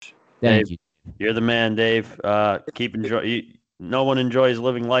Thank Dave, you. you're the man, Dave. No one enjoys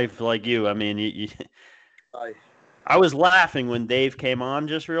living life like you. I mean, I was laughing when Dave came on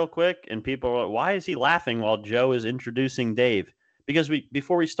just real quick, and people were like, "Why is he laughing while Joe is introducing Dave?" Because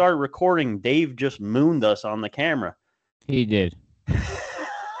before we started recording, Dave just mooned us on the camera. He did.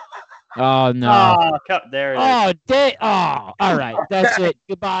 Oh no. Oh, there it is. Oh, Dave. Oh, all right. That's it.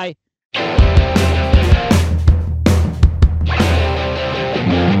 Goodbye.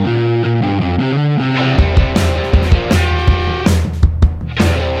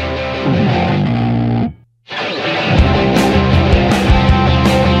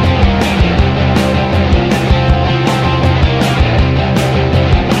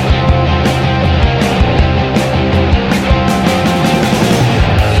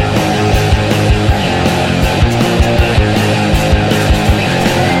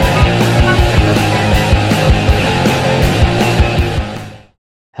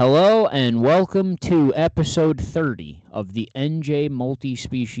 Hello and welcome to episode 30 of the NJ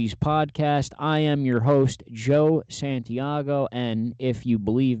Multi-Species Podcast. I am your host, Joe Santiago, and if you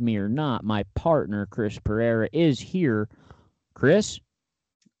believe me or not, my partner, Chris Pereira, is here. Chris?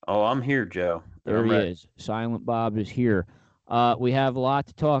 Oh, I'm here, Joe. There he is. Silent Bob is here. We have a lot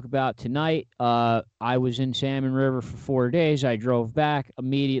to talk about tonight. I was in Salmon River for 4 days. I drove back,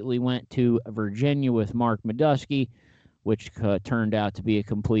 immediately went to Virginia with Mark Medusky, which turned out to be a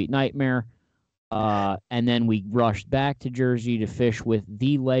complete nightmare. And then we rushed back to Jersey to fish with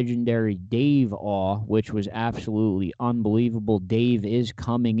the legendary Dave Awe, which was absolutely unbelievable. Dave is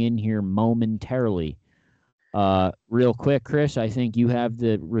coming in here momentarily. Real quick, Chris, I think you have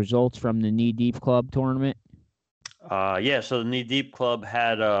the results from the Knee Deep Club tournament. Yeah, so the Knee Deep Club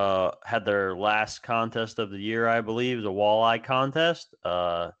had their last contest of the year, I believe. It was a walleye contest.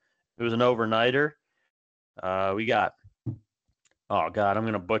 It was an overnighter. We got, oh God, I'm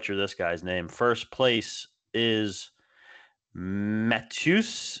gonna butcher this guy's name. First place is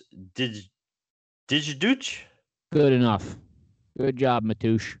Matthews Digiduch. Good enough. Good job,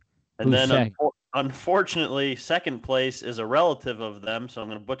 Matouche. And then unfortunately, second place is a relative of them, so I'm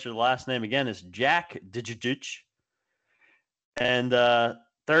gonna butcher the last name again. Is Jack Digiduch. And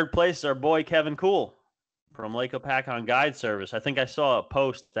third place is our boy Kevin Cool from Lake Opakon Guide Service. I think I saw a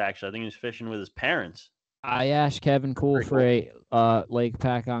post, actually. I think he was fishing with his parents. I asked Kevin Cool for a Lake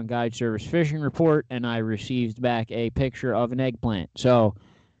Opakon Guide Service fishing report, and I received back a picture of an eggplant. So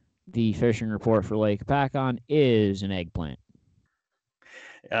the fishing report for Lake Opakon is an eggplant.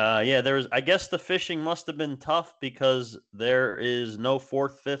 Yeah, I guess the fishing must have been tough because there is no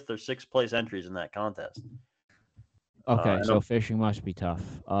 4th, 5th, or 6th place entries in that contest. Okay, so fishing must be tough.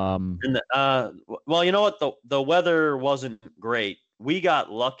 Well, you know what? The weather wasn't great. We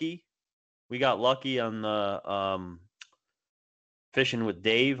got lucky. We got lucky on the fishing with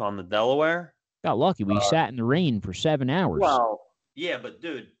Dave on the Delaware. Got lucky. We sat in the rain for 7 hours. Well, yeah, but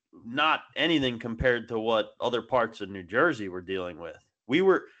dude, not anything compared to what other parts of New Jersey were dealing with.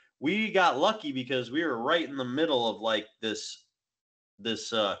 We got lucky because we were right in the middle of like this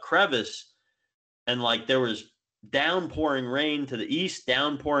crevice, and like there was downpouring rain to the east,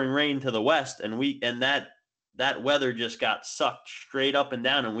 downpouring rain to the west, and that weather just got sucked straight up and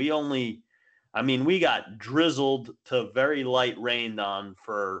down, and we got drizzled to very light rained on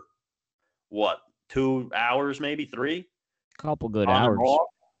for what, 2 hours, maybe 3? Couple good hours.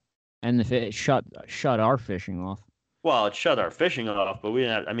 And the fish shut our fishing off. Well, it shut our fishing off, but we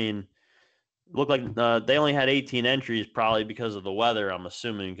didn't have, looked like they only had 18 entries probably because of the weather, I'm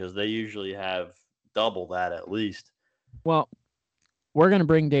assuming, because they usually have double that at least. Well, we're going to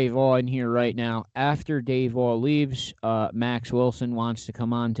bring Dave Awe in here right now. After Dave Awe leaves, Max Wilson wants to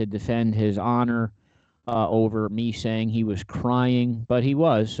come on to defend his honor over me saying he was crying, but he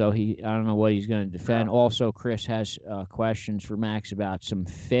was, so I don't know what he's going to defend. Also, Chris has questions for Max about some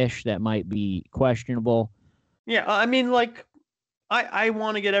fish that might be questionable. Yeah, I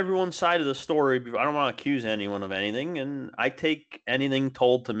want to get everyone's side of the story. I don't want to accuse anyone of anything, and I take anything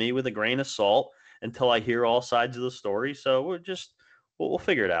told to me with a grain of salt until I hear all sides of the story. So we'll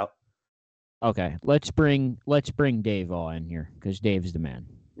figure it out. Okay, let's bring Dave Awe in here because Dave's the man.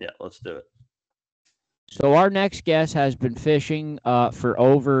 Yeah, let's do it. So our next guest has been fishing for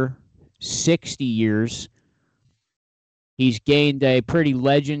over 60 years. He's gained a pretty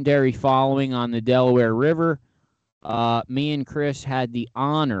legendary following on the Delaware River. Me and Chris had the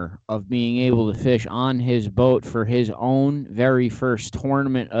honor of being able to fish on his boat for his own very first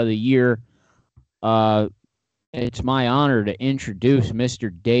tournament of the year. It's my honor to introduce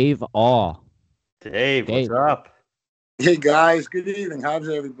Mr. Dave Awe. Dave, what's up? Hey, guys. Good evening. How's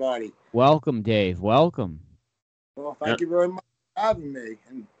everybody? Welcome, Dave. Welcome. Well, thank you very much for having me.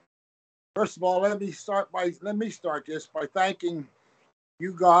 And First of all, let me start this by thanking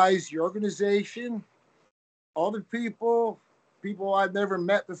you guys, your organization, all the people I've never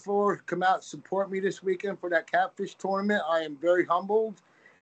met before come out and support me this weekend for that catfish tournament. I am very humbled.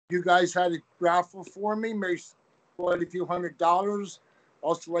 You guys had a raffle for me, made quite a few $100s.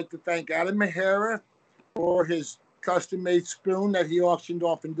 Also like to thank Adam Mahara for his custom-made spoon that he auctioned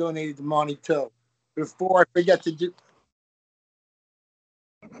off and donated the money to. Before I forget to do...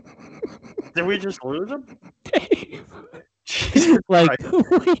 Did we just lose him? Like,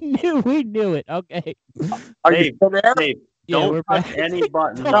 we knew it. Okay. Are you still there? Dave, Yeah, don't we're touch back. any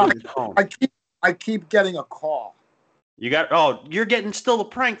buttons on your phone. I keep getting a call. You're getting still the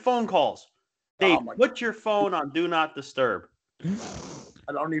prank phone calls. Dave, Oh, put your phone on Do Not Disturb.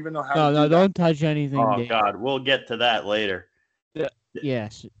 I don't even know how No, to do no, that. don't touch anything. Oh, Dave. God. We'll get to that later.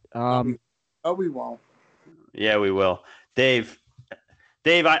 Yes. No, we won't. Yeah, we will.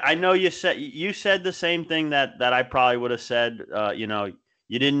 Dave, I know you said the same thing that I probably would have said. You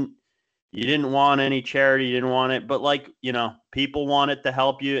didn't want any charity, you didn't want it, but people wanted to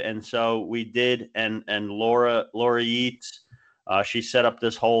help you, and so we did. And Laura Yeats, she set up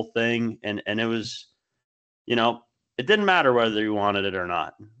this whole thing, and it was, it didn't matter whether you wanted it or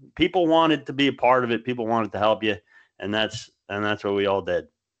not. People wanted to be a part of it. People wanted to help you, and that's what we all did.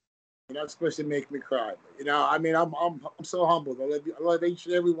 You're not supposed to make me cry. I'm so humbled. I love each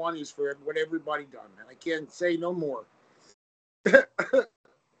and every one of you for what everybody done, and I can't say no more.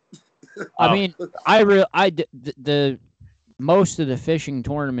 I mean, the most of the fishing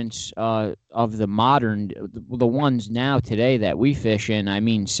tournaments of the modern, the ones now today that we fish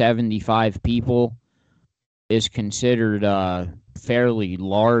in, 75 people is considered a fairly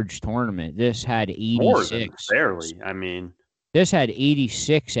large tournament. This had 86. More than fairly. This had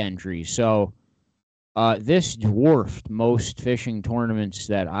 86 entries, so this dwarfed most fishing tournaments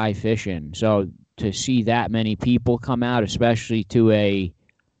that I fish in. So to see that many people come out, especially to a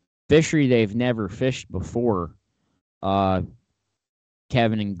fishery they've never fished before, Kevin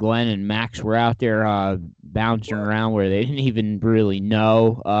and Glenn and Max were out there bouncing around where they didn't even really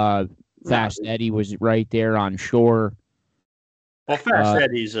know. Fast Eddie was right there on shore. Well, Fast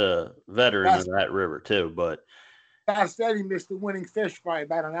Eddie's a veteran of that river too, but Fast Eddie missed the winning fish by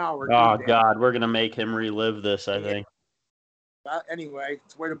about an hour. Oh God, we're gonna make him relive this, I think. Anyway,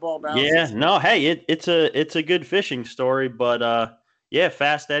 it's where the ball bounces. Yeah, no, hey, it's a good fishing story, but yeah,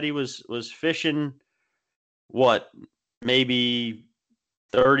 Fast Eddie was fishing maybe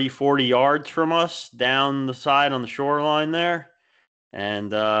 30, 40 yards from us down the side on the shoreline there.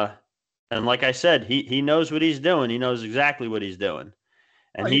 And like I said, he knows what he's doing. He knows exactly what he's doing.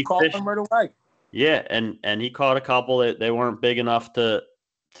 And he caught fished him right away. Yeah, and he caught a couple that they weren't big enough to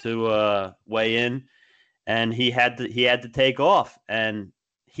weigh in, and he had to take off, and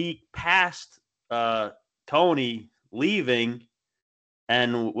he passed Tony leaving,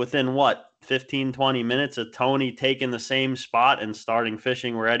 and within 15, 20 minutes of Tony taking the same spot and starting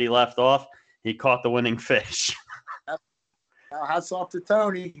fishing where Eddie left off, he caught the winning fish. Hats off to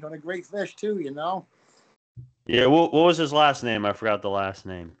Tony on a great fish too, Yeah, what was his last name? I forgot the last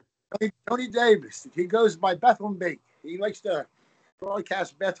name. Tony Davis. He goes by Bethlehem Bait. He likes to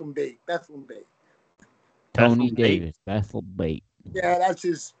broadcast Bethlehem Bait. Tony Davis, Bethel Bait. Yeah, that's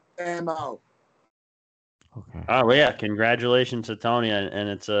his MO. Okay. Oh well, yeah. Congratulations to Tony, and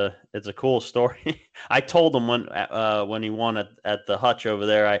it's a cool story. I told him when he won at the hutch over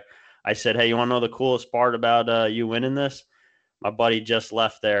there. I said, hey, you want to know the coolest part about you winning this? My buddy just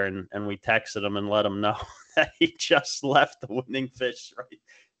left there, and we texted him and let him know that he just left the winning fish. Right.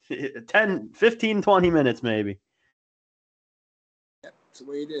 10, 15, 20 minutes maybe. Yep, that's the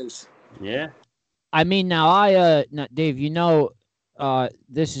way it is. Yeah. Now Dave,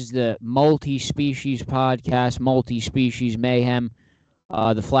 this is the multi-species podcast, multi-species mayhem.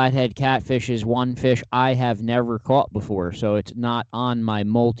 The flathead catfish is one fish I have never caught before, so it's not on my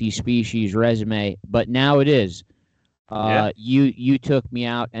multi-species resume, but now it is. You took me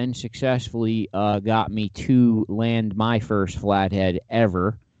out and successfully got me to land my first flathead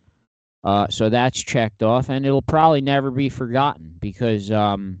ever. So that's checked off, and it'll probably never be forgotten because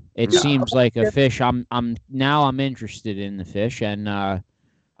it seems like a fish. I'm interested in the fish, and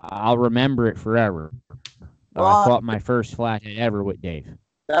I'll remember it forever. I caught my first flathead ever with Dave.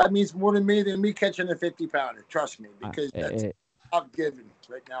 That means more to me than me catching a 50-pounder. Trust me, because that's not given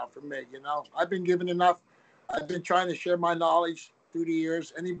right now for me. I've been given enough. I've been trying to share my knowledge through the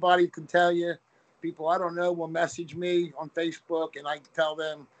years. Anybody can tell you. People I don't know will message me on Facebook, and I tell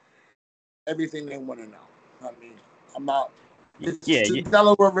them everything they want to know. I'm not. It's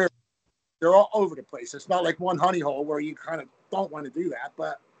Delaware River. They're all over the place. It's not like one honey hole where you kind of don't want to do that,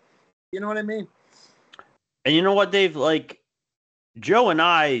 but You know what I mean? And you know what, Dave? Like, Joe and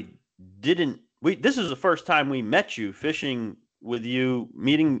I this is the first time we met you fishing with you,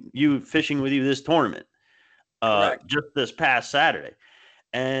 meeting you fishing with you this tournament, just this past Saturday.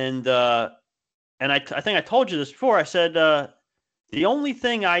 And I think I told you this before. I said, the only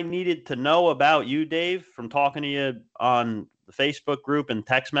thing I needed to know about you, Dave, from talking to you on the Facebook group and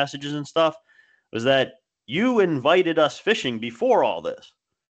text messages and stuff, was that you invited us fishing before all this.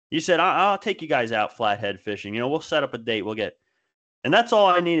 You said, I'll take you guys out flathead fishing. We'll set up a date. We'll get. And that's all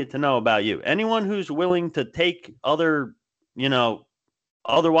I needed to know about you. Anyone who's willing to take other,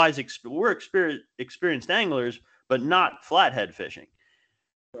 otherwise, we're experienced anglers, but not flathead fishing.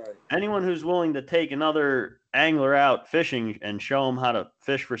 Right. Anyone who's willing to take another angler out fishing and show them how to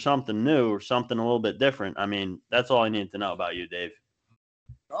fish for something new or something a little bit different. I mean, that's all I needed to know about you, Dave.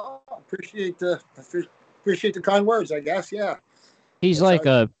 Oh, appreciate the kind words, I guess. Yeah. He's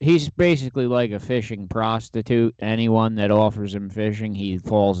basically like a fishing prostitute. Anyone that offers him fishing, he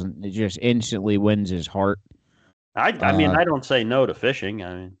falls and it just instantly wins his heart. I mean, I don't say no to fishing.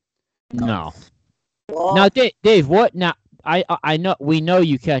 I mean, no. Now, Dave, what now? I know we know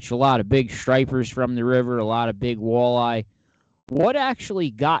you catch a lot of big stripers from the river, a lot of big walleye. What actually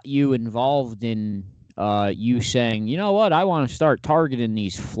got you involved in you saying, you know what, I want to start targeting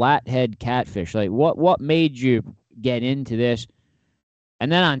these flathead catfish? Like, what made you get into this?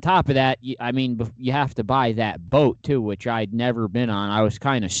 And then on top of that, you have to buy that boat too, which I'd never been on. I was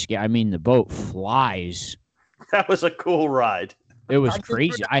kind of scared. I mean, the boat flies. That was a cool ride. It was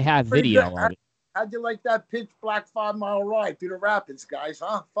crazy. I have video of it. How'd you like that pitch black 5-mile ride through the rapids, guys?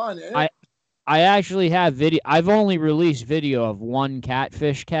 Huh? Fun, isn't it? I actually have video. I've only released video of one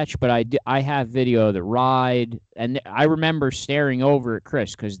catfish catch, but I have video of the ride. And I remember staring over at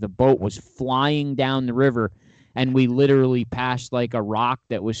Chris because the boat was flying down the river, and we literally passed like a rock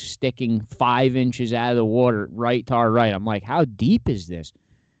that was sticking 5 inches out of the water right to our right. I'm like, how deep is this?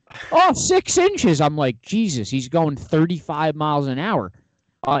 Oh, 6 inches. I'm like, Jesus, he's going 35 miles an hour.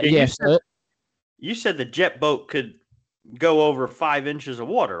 Yes. You said the jet boat could go over 5 inches of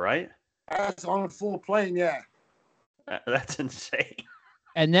water, right? That's on a full plane, yeah. That's insane.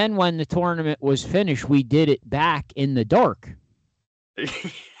 And then when the tournament was finished, we did it back in the dark.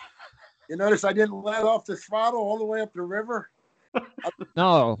 You notice I didn't let off the throttle all the way up the river?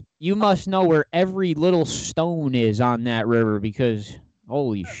 No, you must know where every little stone is on that river because,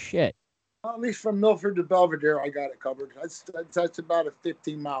 holy shit. Well, at least from Milford to Belvedere, I got it covered. That's about a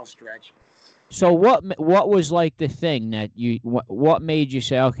 15-mile stretch. So what was like the thing that what made you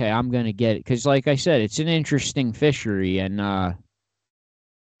say, okay, I'm going to get it? Because like I said, it's an interesting fishery. And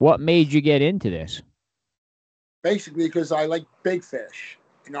what made you get into this? Basically because I like big fish.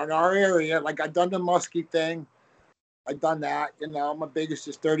 In our area, like I've done the muskie thing. I've done that. My biggest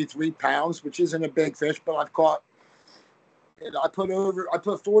is 33 pounds, which isn't a big fish, but I've caught. I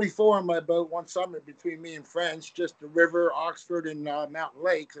put 44 on my boat one summer between me and friends, just the river, Oxford, and Mountain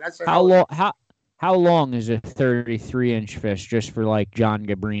Lake. That's how long is a 33-inch fish? Just for like John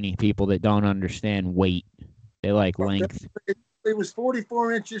Gabrini people that don't understand weight, they like length. It was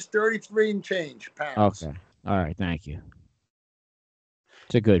 44 inches, 33 and change pounds. Okay, all right, thank you.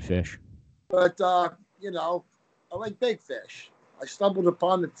 It's a good fish. But I like big fish. I stumbled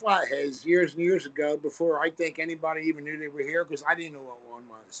upon the flatheads years and years ago before I think anybody even knew they were here because I didn't know what one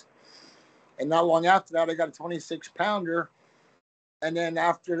was. And not long after that, I got a 26-pounder. And then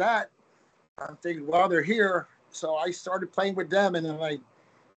after that, I'm thinking, well, they're here. So I started playing with them, and then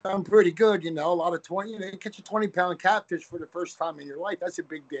I'm pretty good, a lot of 20. Catch a 20-pound catfish for the first time in your life. That's a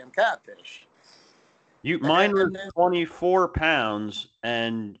big damn catfish. Mine was 24 pounds,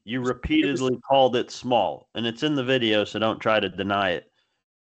 and you repeatedly called it small. And it's in the video, so don't try to deny it.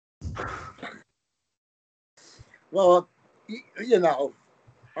 Well,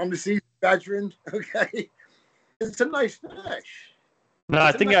 I'm the seasoned veteran, okay? It's a nice fish. No,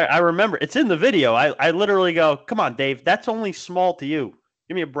 I think I remember. It's in the video. I literally go, come on, Dave, that's only small to you.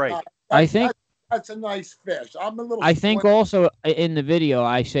 Give me a break. I think that's a nice fish. I think also in the video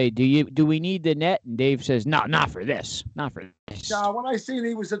I say, do we need the net? And Dave says, no, not for this. Not for this. No, when I seen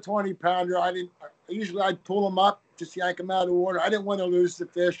he was a 20-pounder, I'd pull him up, just yank him out of the water. I didn't want to lose the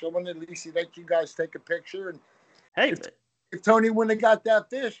fish. I wanted at least let you guys take a picture. And hey, if Tony wouldn't have got that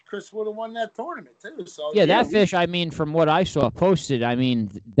fish, Chris would have won that tournament too. So yeah, that fish, from what I saw posted,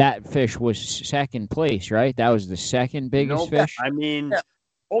 that fish was second place, right? That was the second biggest fish.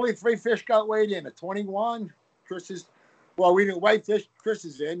 Only 3 fish got weighed in. A 21, we didn't weigh fish. Chris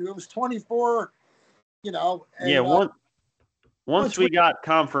is in. It was 24. And, once we got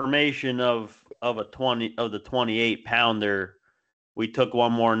confirmation of the 28-pounder we took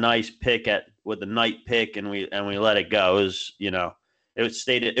one more nice pick with the night pick, and we let it go. It was,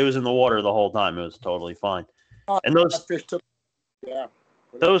 it was in the water the whole time. It was totally fine. And That fish took, yeah.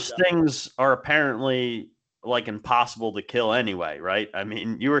 those things are apparently like impossible to kill anyway, right? I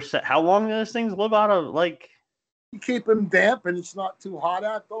mean, how long do those things live out of? Like, you keep them damp and it's not too hot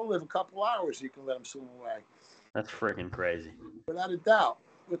out, they'll live a couple hours. You can let them swim away. That's freaking crazy. Without a doubt.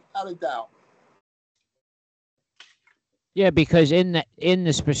 Without a doubt. Yeah, because in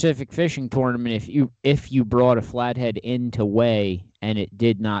the specific fishing tournament, if you brought a flathead into weigh and it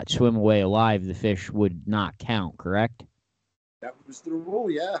did not swim away alive, the fish would not count, correct? That was the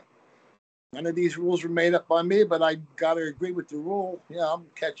rule, yeah. None of these rules were made up by me, but I got to agree with the rule. Yeah, I'm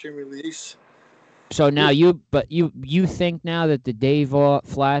catch and release. So now you think now that the Dave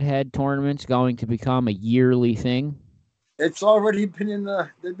Flathead tournament's going to become a yearly thing? It's already been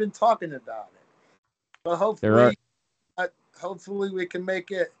they've been talking about it. But hopefully we can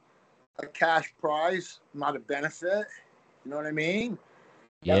make it a cash prize, not a benefit. You know what I mean?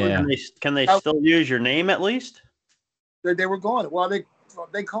 Yeah. Can they still use your name at least? They were going. Well,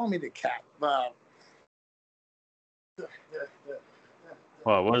 they call me the cat. Well,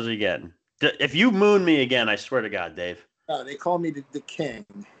 what is he getting? If you moon me again, I swear to God, Dave. They call me the king.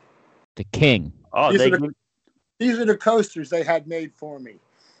 The king. Oh, these are the coasters they had made for me.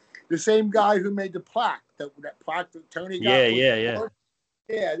 The same guy who made the plaque, that plaque that Tony got. Yeah.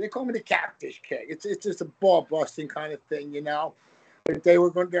 Yeah, they call me the Catfish King. It's just a ball busting kind of thing, But I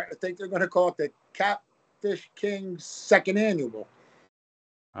think they're going to call it the Catfish King's second annual.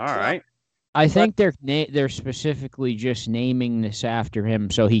 All right. I think they're specifically just naming this after him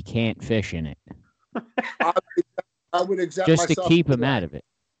so he can't fish in it. I would accept just myself to keep him out of it.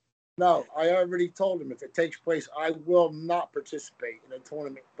 No, I already told him if it takes place, I will not participate in a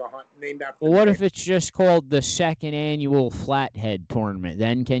tournament named after. Well, what if it's just called the second annual Flathead tournament?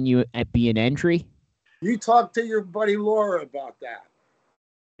 Then can you be an entry? You talk to your buddy Laura about that.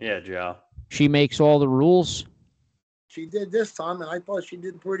 Yeah, Joe. She makes all the rules. She did this time, and I thought she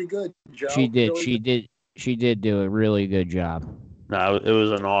did pretty good, Joe. She did. She did do a really good job. No, it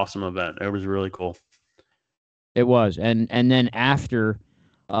was an awesome event. It was really cool. It was, and then after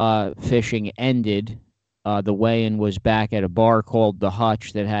fishing ended, the weigh-in was back at a bar called The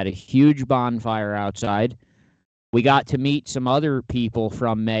Hutch that had a huge bonfire outside. We got to meet some other people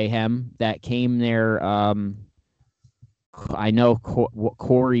from Mayhem that came there. I know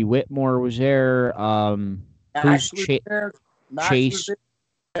Corey Whitmore was there. Max was there. Chase?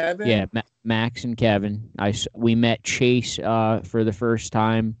 Kevin. Yeah, Max and Kevin. We met Chase for the first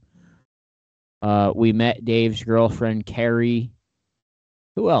time. We met Dave's girlfriend, Carrie.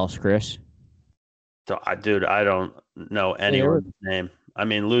 Who else, Chris? So, dude, I don't know anyone's name. I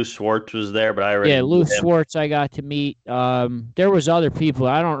mean, Lou Swartz was there, but I already knew Lou Swartz I got to meet. There was other people.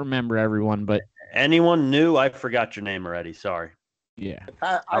 I don't remember everyone, but anyone new? I forgot your name already. Sorry. Yeah.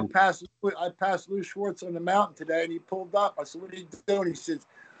 I passed Lou Swartz on the mountain today, and he pulled up. I said, "What are you doing?" He says,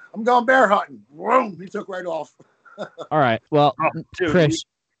 "I'm going bear hunting." Boom! He took right off. All right. Well, dude, Chris,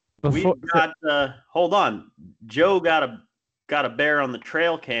 hold on. Joe got a bear on the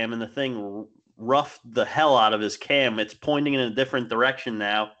trail cam, and the thing roughed the hell out of his cam. It's pointing in a different direction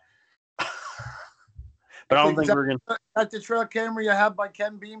now. But I don't think we're gonna. At the trail camera you have by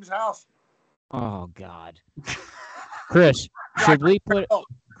Ken Beam's house. Oh God, Chris, should we put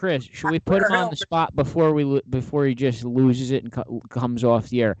him on the spot before he just loses it and comes off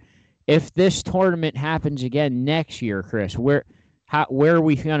the air? If this tournament happens again next year, Chris, where are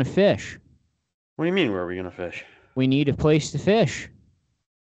we going to fish? What do you mean? Where are we going to fish? We need a place to fish.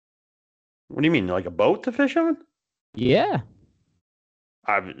 What do you mean, like a boat to fish on? Yeah.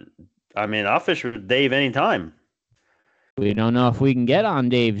 I mean, I'll fish with Dave anytime. We don't know if we can get on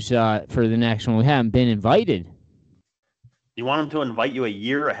Dave's for the next one. We haven't been invited. You want him to invite you a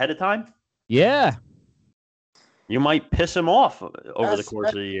year ahead of time? Yeah. You might piss him off over the course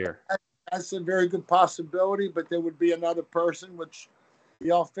of the year. That's a very good possibility, but there would be another person which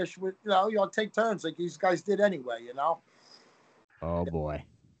y'all fish with, y'all take turns like these guys did anyway, Oh boy.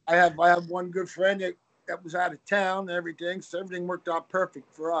 I have one good friend that was out of town and everything, so everything worked out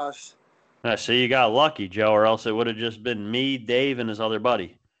perfect for us. So you got lucky, Joe, or else it would have just been me, Dave, and his other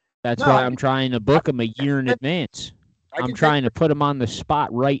buddy. That's why I'm trying to book him a year in advance. I'm trying to put him on the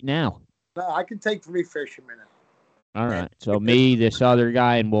spot right now. No, I can take 3 fishermen out. All right. So me, this other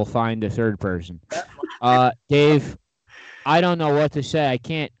guy, and we'll find a third person. Dave, I don't know what to say.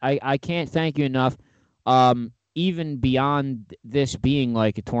 I can't thank you enough. Even beyond this being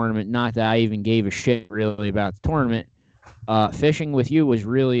like a tournament, not that I even gave a shit really about the tournament, fishing with you was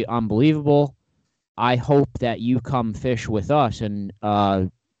really unbelievable. I hope that you come fish with us and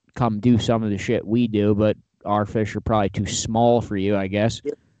come do some of the shit we do, but our fish are probably too small for you, I guess.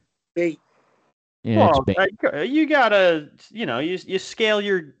 Bait. Yeah, it's Well, bait. you gotta, you scale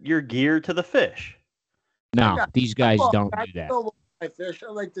your gear to the fish. No, these guys don't I do that. still walleye fish.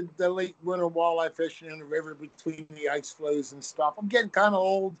 I like the late winter walleye fishing in the river between the ice floes and stuff. I'm getting kind of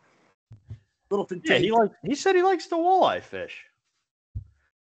old. Little Yeah, fatigued. he said he likes to walleye fish.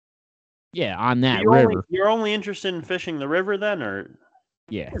 Yeah, on that You're river. you're only interested in fishing the river then, or?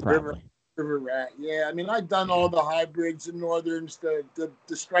 Yeah, river, probably. river rat. Yeah, I mean, I've done all the hybrids, the northerns, the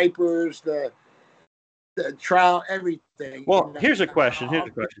stripers, the trout, everything. Well, here's a question.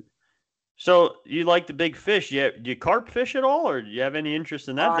 So you like the big fish? Do you carp fish at all, or do you have any interest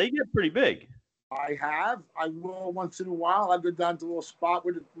in that? They get pretty big. I will once in a while. I go down to a little spot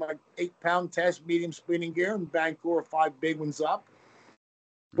with my 8-pound test, medium spinning gear, and bank 4 or 5 big ones up.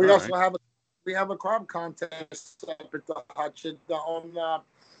 We All also right. have a carp contest up at the hutch on I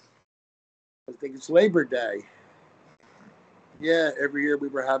think it's Labor Day. Yeah, every year we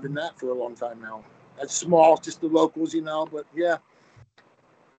were having that for a long time now. That's small, just the locals, but yeah.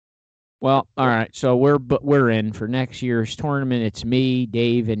 Well, all right. So we're in for next year's tournament. It's me,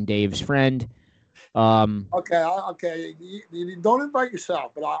 Dave, and Dave's friend. Okay. You don't invite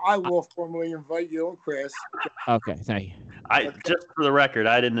yourself, but I will formally invite you and Chris. Okay, thank you. Just for the record,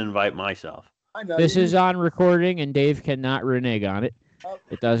 I didn't invite myself. I know This is on recording, and Dave cannot renege on it.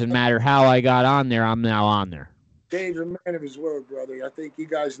 It doesn't matter how I got on there. I'm now on there. Dave's a man of his word, brother. I think you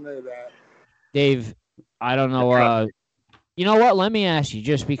guys know that. Dave, I don't know. You know what? Let me ask you,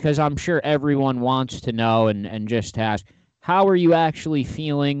 just because I'm sure everyone wants to know and just ask, how are you actually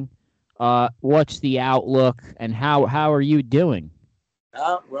feeling? What's the outlook, and how are you doing?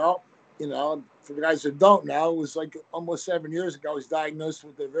 Well, for the guys that don't know, it was like almost 7 years ago. I was diagnosed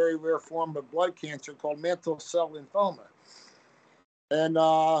with a very rare form of blood cancer called mantle cell lymphoma. And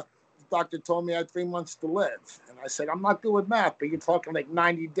the doctor told me I had 3 months to live. And I said, I'm not good with math, but you're talking like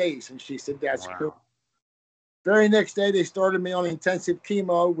 90 days. And she said, that's cool. Very next day, they started me on intensive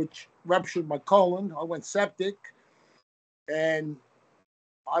chemo, which ruptured my colon. I went septic. And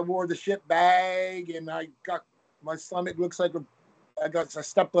I wore the shit bag, and I got my stomach looks like I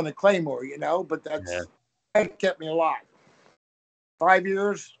stepped on a claymore, but that kept me alive. 5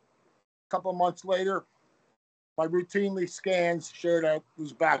 years, a couple of months later, my routinely scans showed I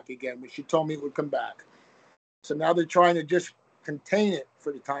was back again, which she told me it would come back. So now they're trying to just contain it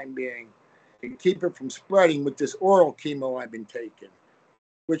for the time being and keep it from spreading with this oral chemo I've been taking,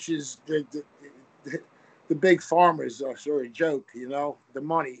 which is the big farmers are sort of joke, the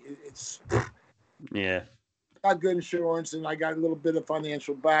money. It's got good insurance, and I got a little bit of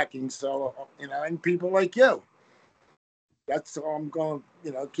financial backing. So, and people like you. That's all I'm going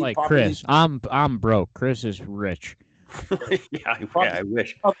to, keep like Chris. I'm broke. Chris is rich. I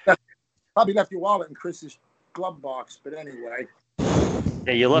wish. Probably left your wallet in Chris's glove box, but anyway.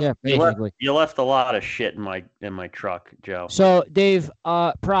 Yeah, you left a lot of shit in my truck, Joe. So, Dave,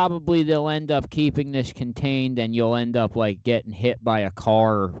 probably they'll end up keeping this contained, and you'll end up like getting hit by a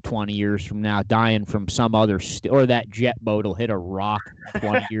car 20 years from now, dying from some other or that jet boat will hit a rock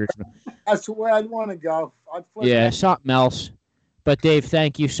 20 years from now. That's the way I'd want to go. Something else. But Dave,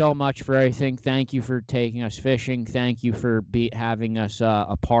 thank you so much for everything. Thank you for taking us fishing. Thank you for having us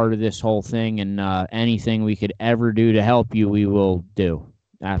a part of this whole thing, and anything we could ever do to help you, we will do.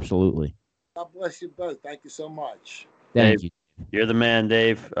 Absolutely. God bless you both. Thank you so much. Thank you. You're the man,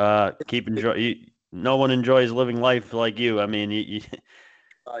 Dave. Keep enjoy. No one enjoys living life like you. I mean,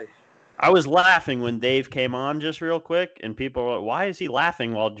 I was laughing when Dave came on, just real quick, and people were like, "Why is he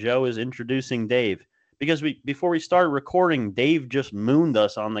laughing while Joe is introducing Dave?" Because before we started recording, Dave just mooned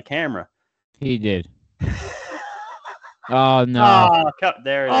us on the camera. He did. Oh no!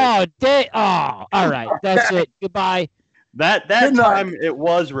 There it is. Dave! Oh, all right. That's it. Goodbye. That time it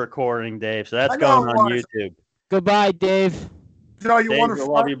was recording, Dave. So that's going on YouTube. Goodbye, Dave. Joe, you want to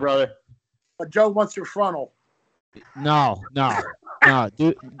love you, brother. Joe wants your frontal. No.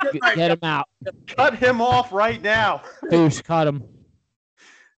 Dude, get him out. Cut him off right now. Deuce, cut him.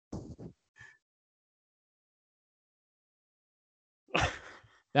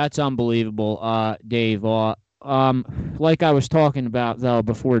 That's unbelievable, Dave. Like I was talking about, though,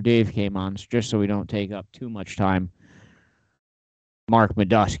 before Dave came on, just so we don't take up too much time, Mark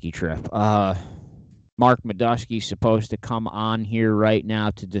Medusky trip. Mark Medusky's supposed to come on here right now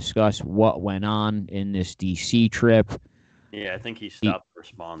to discuss what went on in this D.C. trip. Yeah, I think he stopped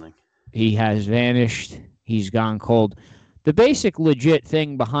responding. He has vanished. He's gone cold. The basic legit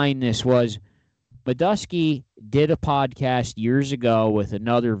thing behind this was Madusky did a podcast years ago with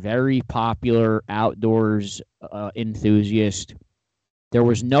another very popular outdoors enthusiast. There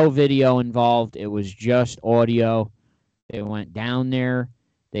was no video involved. It was just audio. They went down there.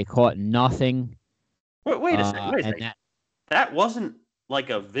 They caught nothing. Wait a second. Wait a And second. That wasn't like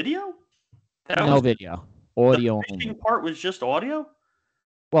a video? No video. Audio the fishing only. part was just audio?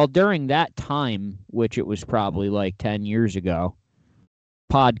 Well, during that time, which it was probably like 10 years ago,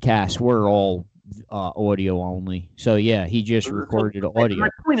 podcasts were all audio only. So, yeah, he just recorded audio. My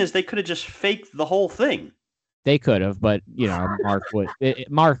point is they could have just faked the whole thing. They could have, but, you know,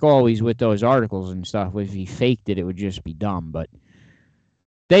 Mark always with those articles and stuff, if he faked it, it would just be dumb. But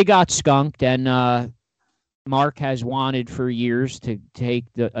they got skunked, and Mark has wanted for years to take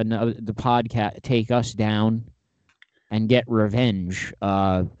the podcast, take us down and get revenge.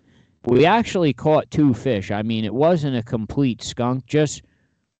 We actually caught 2 fish. I mean, it wasn't a complete skunk, just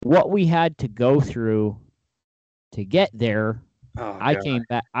what we had to go through to get there. Oh,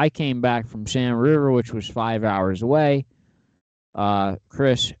 I came back from Salmon River, which was 5 hours away.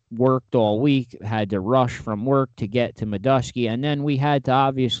 Chris worked all week, had to rush from work to get to Madusky, and then we had to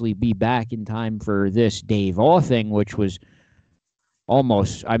obviously be back in time for this Dave Awe thing, which was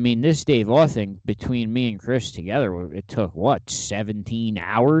almost, I mean, this Dave Awe thing between me and Chris together, it took, 17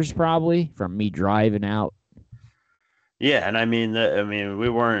 hours probably from me driving out. Yeah, and I mean, we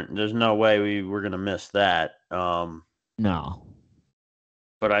weren't, there's no way we were going to miss that. No.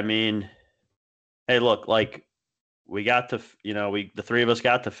 But I mean, hey, look, like, we got to, the 3 of us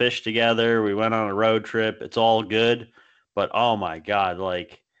got to fish together. We went on a road trip. It's all good. But, oh, my God,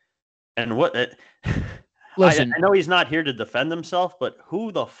 like, and what, listen, I know he's not here to defend himself, but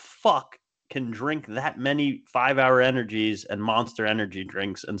who the fuck can drink that many 5-hour energies and Monster Energy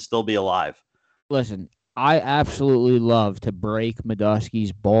drinks and still be alive? Listen, I absolutely love to break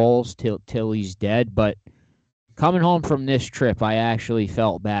Madusky's balls till he's dead, but coming home from this trip, I actually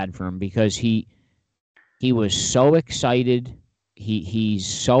felt bad for him because he was so excited. He's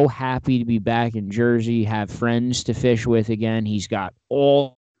so happy to be back in Jersey, have friends to fish with again. He's got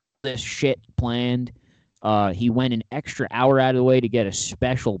all this shit planned. He went an extra hour out of the way to get a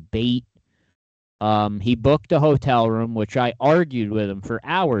special bait. He booked a hotel room, which I argued with him for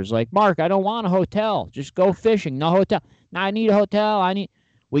hours. Like, Mark, I don't want a hotel. Just go fishing. No hotel. No, I need a hotel.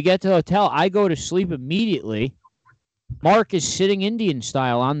 We get to the hotel. I go to sleep immediately. Mark is sitting Indian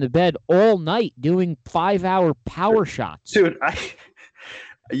style on the bed all night doing 5-hour power shots. Dude,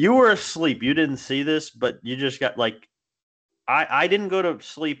 you were asleep. You didn't see this, but you just got like, I didn't go to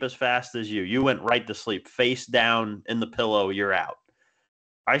sleep as fast as you. You went right to sleep, face down in the pillow. You're out.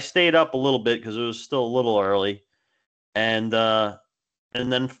 I stayed up a little bit because it was still a little early, and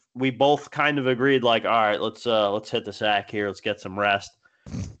then we both kind of agreed, like, all right, let's hit the sack here. Let's get some rest.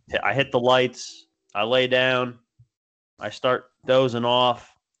 I hit the lights. I lay down. I start dozing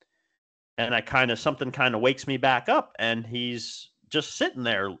off, and something kind of wakes me back up, and he's just sitting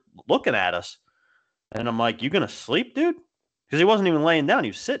there looking at us, and I'm like, "You gonna sleep, dude?" Because he wasn't even laying down;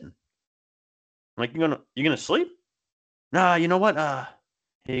 he was sitting. I'm like, "You gonna sleep?" Nah, you know what?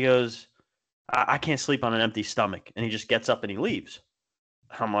 He goes, I can't sleep on an empty stomach, and he just gets up and he leaves.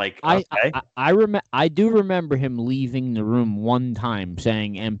 I'm like, okay. I do remember him leaving the room one time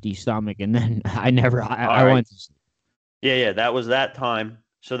saying empty stomach, and then I went to sleep. Yeah, that was that time.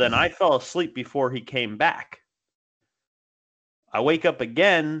 So then I fell asleep before he came back. I wake up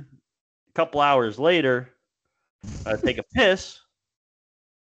again a couple hours later. I take a piss.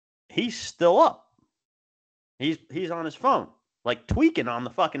 He's still up. He's on his phone, like tweaking on the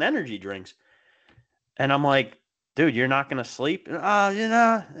fucking energy drinks. And I'm like, dude, you're not going to sleep?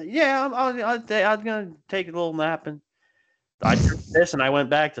 Yeah, I'm going to take a little nap. And I took this and I went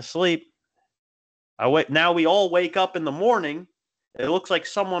back to sleep. Now we all wake up in the morning. It looks like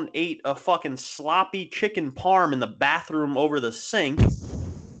someone ate a fucking sloppy chicken parm in the bathroom over the sink.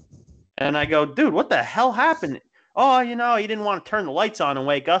 And I go, dude, what the hell happened? Oh, he didn't want to turn the lights on and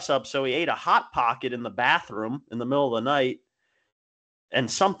wake us up, so he ate a Hot Pocket in the bathroom in the middle of the night. And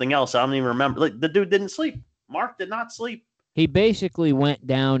something else, I don't even remember. Like, the dude didn't sleep. Mark did not sleep. He basically went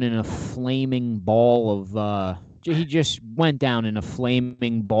down in a flaming ball of he just went down in a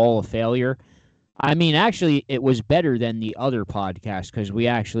flaming ball of failure. I mean, actually, it was better than the other podcast because we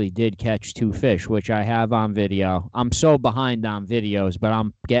actually did catch 2 fish, which I have on video. I'm so behind on videos, but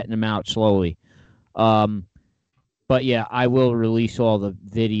I'm getting them out slowly. But yeah, I will release all the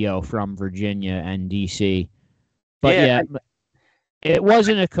video from Virginia and DC. But yeah, it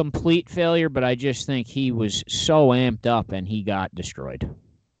wasn't a complete failure, but I just think he was so amped up and he got destroyed.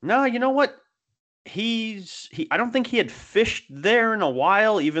 No, you know what? I don't think he had fished there in a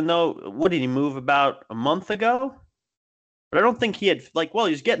while, even though, what did he move about a month ago? But I don't think he had,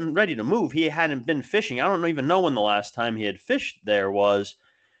 he's getting ready to move. He hadn't been fishing. I don't even know when the last time he had fished there was.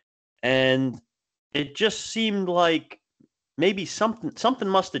 And it just seemed like maybe something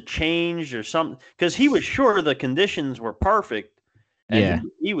must have changed or something, because he was sure the conditions were perfect.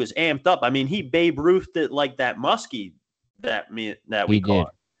 And he was amped up. I mean, he Babe Ruthed it like that muskie that we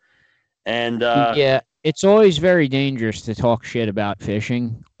caught. And it's always very dangerous to talk shit about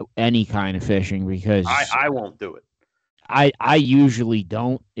fishing, any kind of fishing, because I won't do it. I usually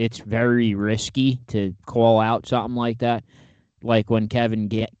don't. It's very risky to call out something like that. Like when Kevin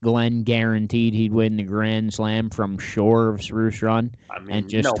Glenn guaranteed he'd win the Grand Slam from shore of Spruce Run, and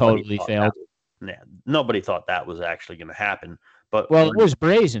just totally failed. Nobody thought that was actually going to happen. But it was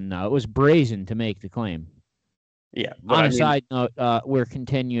brazen, though. It was brazen to make the claim. Yeah. On a side note, we're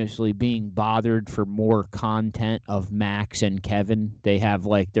continuously being bothered for more content of Max and Kevin. They have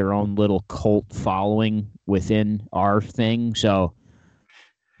their own little cult following within our thing. So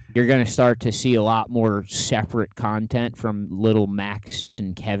you're going to start to see a lot more separate content from little Max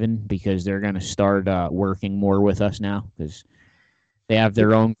and Kevin, because they're going to start working more with us now, because they have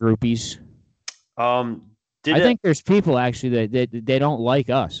their own groupies. I think there's people actually that they don't like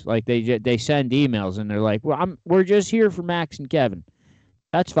us. They send emails and they're like, "Well, we're just here for Max and Kevin."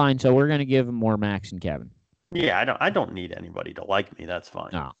 That's fine. So we're gonna give them more Max and Kevin. Yeah, I don't need anybody to like me. That's fine.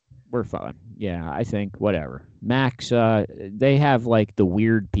 No, we're fine. Yeah, I think whatever. Max, they have the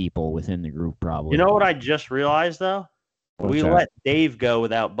weird people within the group probably. You know what I just realized though? We let Dave go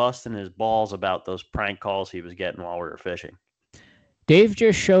without busting his balls about those prank calls he was getting while we were fishing. Dave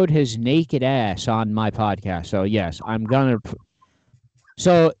just showed his naked ass on my podcast. So, yes, I'm going to...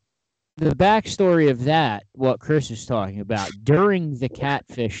 So, the backstory of that, what Chris is talking about, during the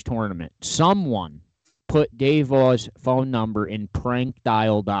Catfish tournament, someone put Dave Au's phone number in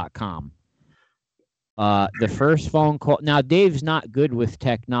prankdial.com. The first phone call... Now, Dave's not good with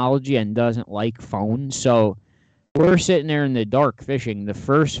technology and doesn't like phones, so... We're sitting there in the dark fishing. The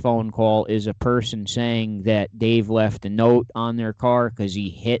first phone call is a person saying that Dave left a note on their car because he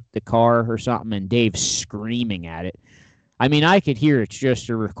hit the car or something, and Dave's screaming at it. I mean, I could hear it's just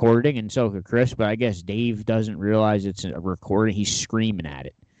a recording, and so could Chris, but I guess Dave doesn't realize it's a recording. He's screaming at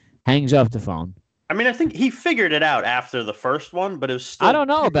it. Hangs up the phone. I mean, I think he figured it out after the first one, but it was still... I don't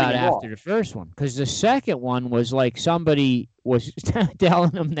know about after the first one, because the second one was somebody was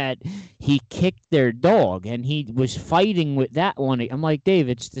telling him that he kicked their dog, and he was fighting with that one. I'm like, Dave,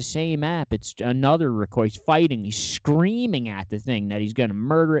 it's the same app. It's another record. He's fighting. He's screaming at the thing that he's going to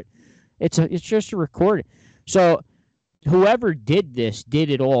murder it. It's just a recording. So whoever did this did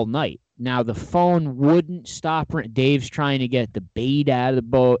it all night. Now, the phone wouldn't stop ringing. Dave's trying to get the bait out of the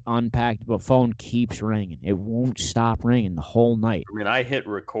boat, unpacked, but phone keeps ringing. It won't stop ringing the whole night. I mean, I hit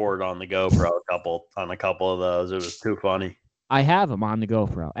record on the GoPro on a couple of those. It was too funny. I have him on the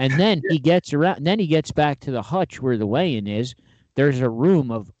GoPro. And then he gets around. Then he gets back to the hutch where the weigh-in is. There's a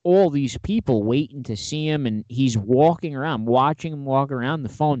room of all these people waiting to see him, and he's walking around, watching him walk around. The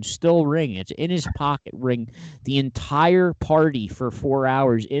phone's still ringing. It's in his pocket, ring the entire party for 4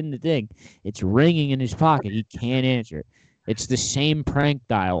 hours in the thing. It's ringing in his pocket. He can't answer it. It's the same prank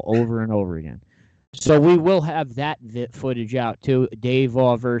dial over and over again. So we will have that footage out too. Dave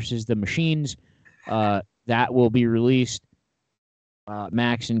Au versus the Machines. That will be released.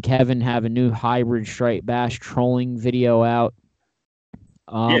 Max and Kevin have a new hybrid striped bass trolling video out.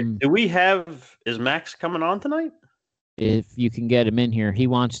 Is Max coming on tonight? If you can get him in here. He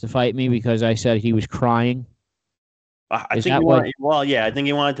wants to fight me because I said he was crying. I think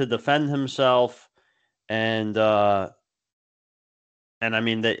he wanted to defend himself, and I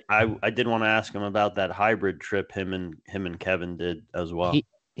mean that I did want to ask him about that hybrid trip him and Kevin did as well.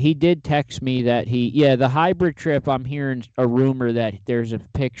 He did text me that the hybrid trip, I'm hearing a rumor that there's a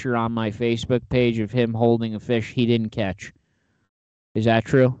picture on my Facebook page of him holding a fish he didn't catch. Is that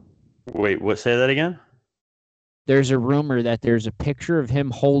true? Wait, say that again? There's a rumor that there's a picture of him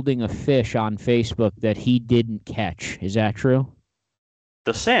holding a fish on Facebook that he didn't catch. Is that true?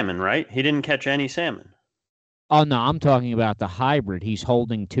 The salmon, right? He didn't catch any salmon. Oh, no, I'm talking about the hybrid. He's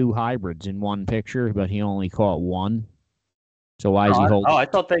holding 2 hybrids in one picture, but he only caught 1. So why is he holding... I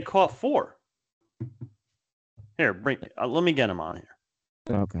thought they caught 4. Here, let me get him on here.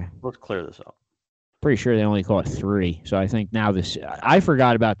 Okay. Let's clear this up. Pretty sure they only caught 3. So I think now I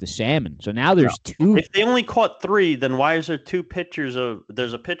forgot about the salmon. So now there's 2. If they only caught 3, then why is there 2 pictures of...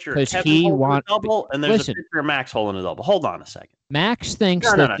 There's a picture of Kevin holding a double, and there's a picture of Max holding a double. Hold on a second. Max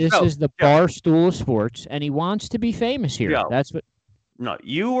thinks this is the bar stool of sports, and he wants to be famous here. That's what... No,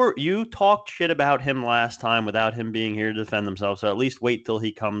 you talked shit about him last time without him being here to defend himself. So at least wait till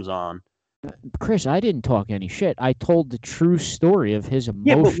he comes on. Chris, I didn't talk any shit. I told the true story of his emotion.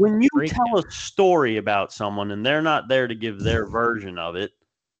 Yeah, but when you tell a story about someone and they're not there to give their version of it.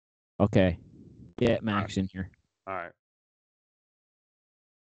 Okay. Get Max in here. All right.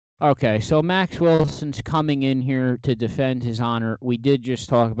 Okay, so Max Wilson's coming in here to defend his honor. We did just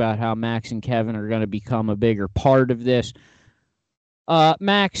talk about how Max and Kevin are going to become a bigger part of this.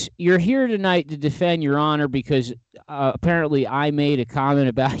 Max, you're here tonight to defend your honor because apparently I made a comment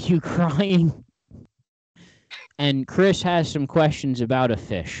about you crying. And Chris has some questions about a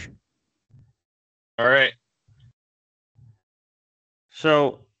fish. All right.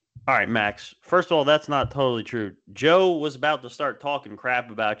 So, all right, Max. First of all, that's not totally true. Joe was about to start talking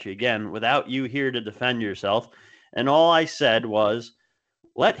crap about you again without you here to defend yourself. And all I said was,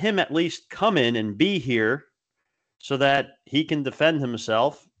 let him at least come in and be here so that he can defend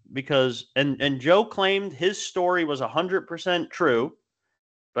himself because and Joe claimed his story was 100% true.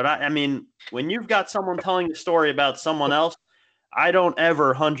 But I mean, when you've got someone telling a story about someone else, I don't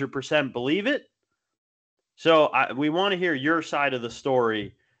ever 100% believe it. So we want to hear your side of the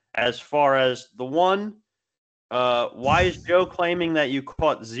story as far as the one, why is Joe claiming that you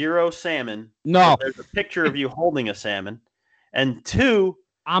caught 0 salmon? No. There's a picture of you holding a salmon. And 2,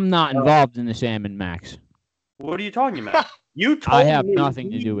 I'm not involved in the salmon, Max. what are you talking about? You told I have me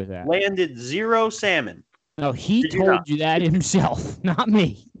nothing to he do with that. landed 0 salmon. No, he Did you told not? you that himself, not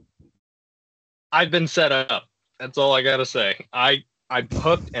me. I've been set up. That's all I gotta say. I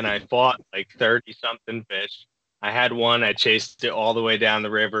hooked and I fought like 30-something fish. I had one. I chased it all the way down the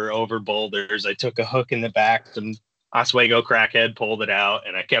river over boulders. I took a hook in the back. Some Oswego crackhead pulled it out,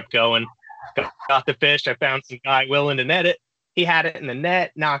 and I kept going. Got the fish. I found some guy willing to net it. He had it in the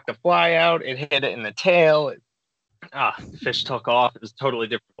net, knocked the fly out. It hit it in the tail. The fish took off. It was a totally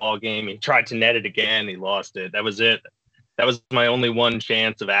different ball game. He tried to net it again. He lost it. That was it. That was my only one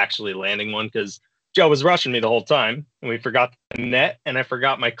chance of actually landing one because Joe was rushing me the whole time, and we forgot the net, and I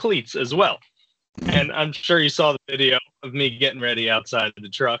forgot my cleats as well. And I'm sure you saw the video of me getting ready outside of the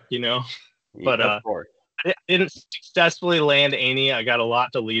truck, you know. But Of course. I didn't successfully land any. I got a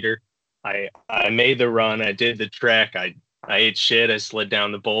lot to leader. I made the run. I did the trek. I ate shit. I slid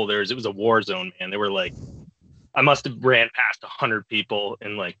down the boulders. It was a war zone, man. They were like, I must have ran past 100 people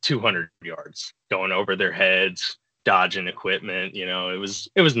in like 200 yards, going over their heads, dodging equipment. You know, it was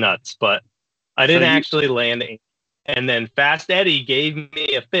nuts. But I didn't actually land any. And then Fast Eddie gave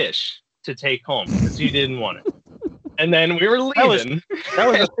me a fish to take home because he didn't want it. And then we were leaving. That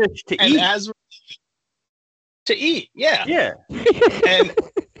was a fish to and eat. To eat, yeah. Yeah. And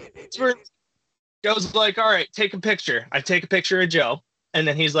Joe's like, all right, take a picture. I take a picture of Joe. And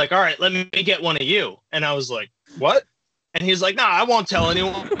then he's like, all right, let me get one of you. And I was like, what? And he's like, nah, I won't tell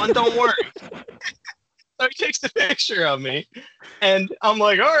anyone. Don't worry. So he takes a picture of me. And I'm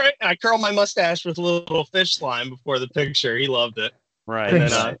like, all right. And I curl my mustache with a little fish slime before the picture. He loved it. Right.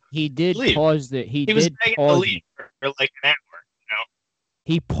 Chris, And then, he did leave. pause the. He was did begging to pause leave me. for like an hour. You know?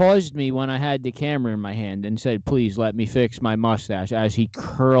 He paused me when I had the camera in my hand and said, "Please let me fix my mustache." As he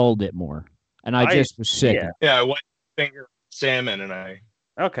curled it more, and I just was sick. Yeah, I wet finger salmon and I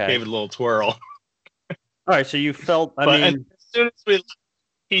gave it a little twirl. All right, so you felt. I mean, as soon as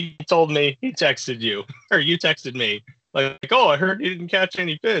he told me, he texted you, or you texted me, like, oh, I heard you didn't catch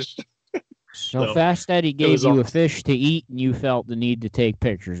any fish. So Fast Eddie gave you a fish to eat, and you felt the need to take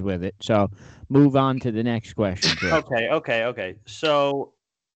pictures with it. So move on to the next question. Chris. Okay. So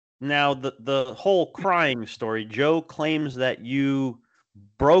now the whole crying story. Joe claims that you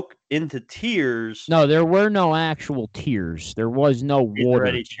broke into tears. No, there were no actual tears. There was no water.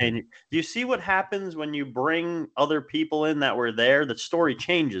 Already changing. Do you see what happens when you bring other people in that were there? The story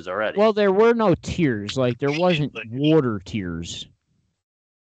changes already. Well, there were no tears. Like there wasn't water tears.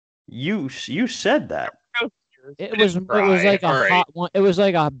 You said that. It was like a hot one. It was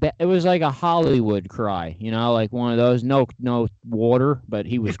like a Hollywood cry, you know, like one of those. No water, but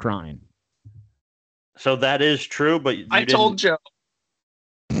he was crying. So that is true, but I told Joe.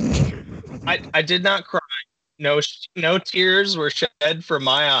 I did not cry. No tears were shed from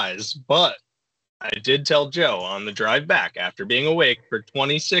my eyes, but I did tell Joe on the drive back after being awake for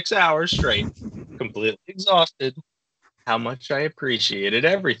 26 hours straight, completely exhausted, how much I appreciated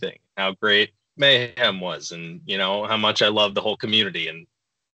everything, how great Mayhem was, and you know how much I love the whole community, and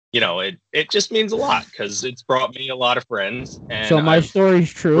you know it just means a lot because it's brought me a lot of friends. And so my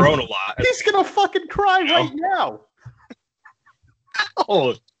story's true. Grown a lot. He's gonna fucking cry right now.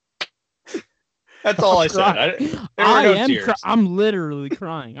 Oh, that's all I said. I'm literally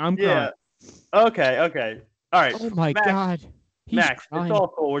crying. I'm crying. Okay. All right. Oh my God. Max, it's all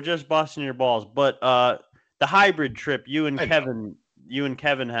cool. We're just busting your balls. But the hybrid trip you and Kevin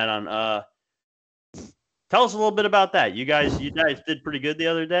had on. Tell us a little bit about that. You guys did pretty good the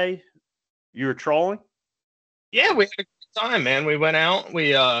other day. You were trolling? Yeah, we had a good time, man. We went out.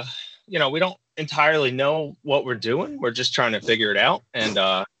 We we don't entirely know what we're doing. We're just trying to figure it out. And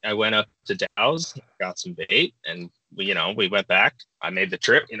I went up to Dow's, got some bait, and we went back. I made the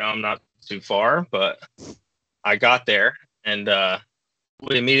trip. I'm not too far, but I got there, and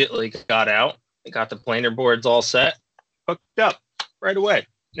we immediately got out. Got the planer boards all set, hooked up right away.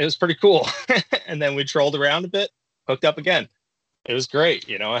 It was pretty cool. And then we trolled around a bit, hooked up again. It was great.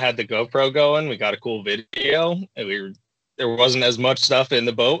 I had the GoPro going. We got a cool video. And there wasn't as much stuff in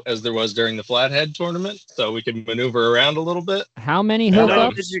the boat as there was during the Flathead tournament, so we could maneuver around a little bit. How many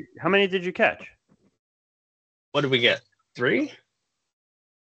hookups? How many did you catch? What did we get? Three.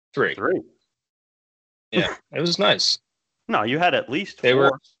 Yeah, it was nice. No, you had at least four. They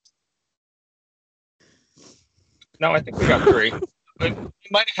were. No, I think we got three. We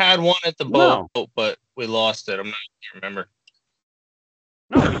might have had one at the boat, but we lost it. I can't remember.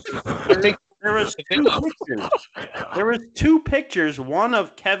 No, I think there was two pictures. There was two pictures, one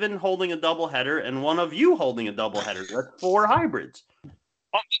of Kevin holding a doubleheader and one of you holding a doubleheader. That's 4 hybrids.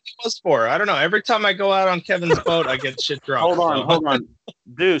 Oh, it was 4. I don't know. Every time I go out on Kevin's boat, I get shit drunk. Hold on.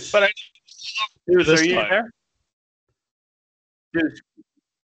 Deuce. Deuce, are you there? Deuce.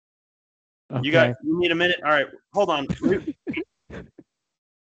 Okay. You need a minute? All right, hold on.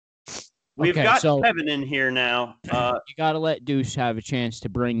 We've got Kevin in here now. You got to let Deuce have a chance to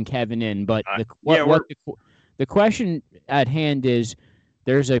bring Kevin in. But the question at hand is,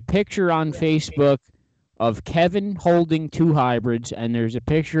 there's a picture on Facebook of Kevin holding 2 hybrids, and there's a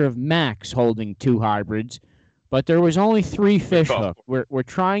picture of Max holding 2 hybrids. But there was only 3 fish hooked. We're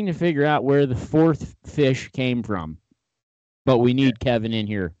trying to figure out where the 4th fish came from. But we need Kevin in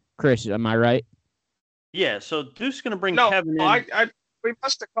here. Chris, am I right? Yeah, so Deuce is going to bring Kevin in. We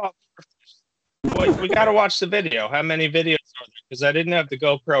must have caught. We got to watch the video. How many videos are there? Because I didn't have the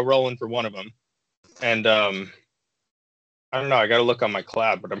GoPro rolling for one of them. And I don't know. I got to look on my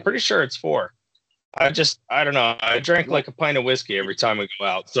cloud, but I'm pretty sure it's 4. I don't know. I drank like a pint of whiskey every time we go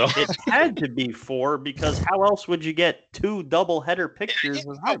out. So it had to be 4 because how else would you get 2 double header pictures?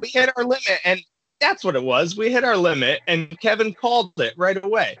 We hit our limit, and that's what it was. We hit our limit, and Kevin called it right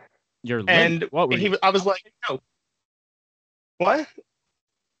away. Your limit? And I was like, no. What?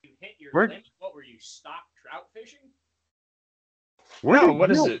 You hit your limit? What were you, stock trout fishing? What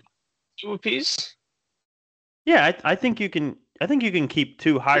is it? 2 apiece? Yeah, I think you can. I think you can keep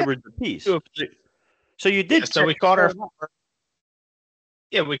 2 hybrids apiece. So you did. Yeah, so we caught our 4.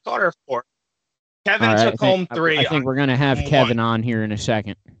 Yeah, we caught our 4. Kevin took home 3. I think we're gonna have Kevin on here in a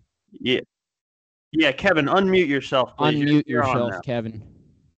second. Yeah, Kevin, unmute yourself, please. Unmute yourself, Kevin.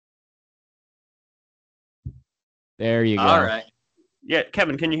 There you go. All right. Yeah,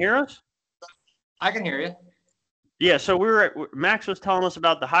 Kevin, can you hear us? I can hear you. Yeah, so Max was telling us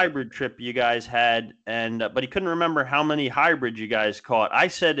about the hybrid trip you guys had, but he couldn't remember how many hybrids you guys caught. I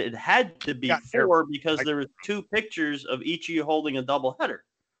said it had to be 4 because there were 2 pictures of each of you holding a double header.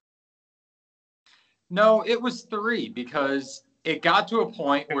 No, it was 3 because it got to a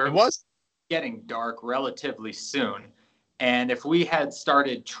point where it was getting dark relatively soon. And if we had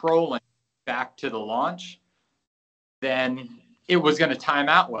started trolling back to the launch, then it was going to time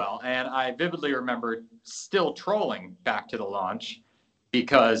out well. And I vividly remember still trolling back to the launch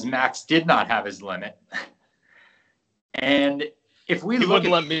because Max did not have his limit. And if we look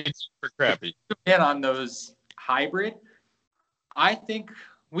at me super crappy in on those hybrid, I think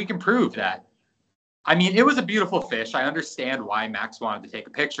we can prove that. I mean, it was a beautiful fish. I understand why Max wanted to take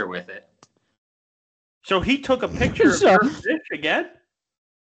a picture with it. So he took a picture of your fish again?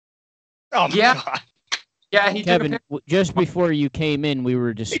 Oh, my God. Yeah, Kevin, just before you came in, we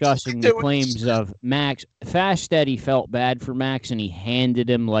were discussing the claims of Max. Fast Eddie felt bad for Max, and he handed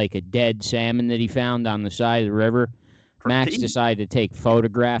him like a dead salmon that he found on the side of the river. Max decided to take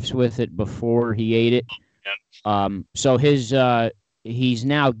photographs with it before he ate it. So he's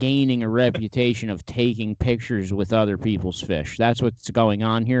now gaining a reputation of taking pictures with other people's fish. That's what's going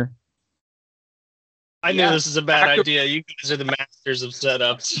on here. I knew this is a bad idea. You guys are the masters of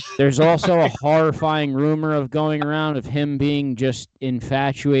setups. There's also a horrifying rumor of going around of him being just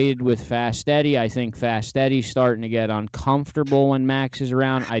infatuated with Fast Eddie. I think Fast Eddie's starting to get uncomfortable when Max is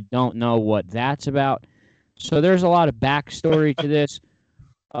around. I don't know what that's about. So there's a lot of backstory to this.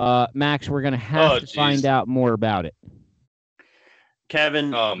 Max, we're going to have to find out more about it.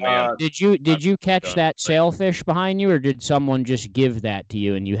 Kevin. Oh, man. Did you catch that sailfish behind you, or did someone just give that to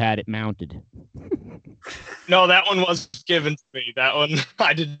you and you had it mounted? No, that one was given to me. That one,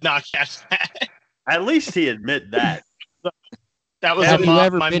 I did not catch that. At least he admit that. That was Have a you mo-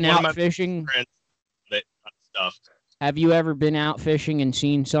 ever my- been one of out my fishing? friends that stuff. Have you ever been out fishing and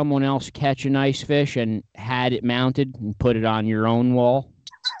seen someone else catch a nice fish and had it mounted and put it on your own wall?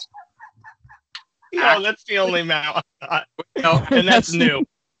 No, that's the only mount. No, And that's new.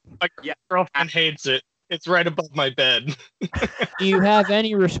 My Yeah. girlfriend hates it. It's right above my bed. Do you have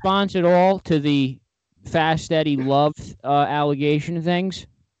any response at all to the Fast Eddie Love allegation things?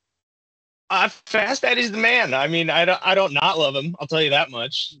 Fast Eddie's the man. I mean, I don't not love him. I'll tell you that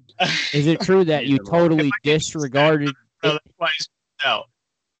much. Is it true that you totally disregarded? No, that's why he's out.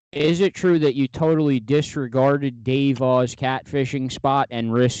 Is it true that you totally disregarded Dave Au's catfishing spot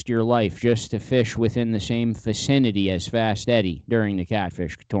and risked your life just to fish within the same vicinity as Fast Eddie during the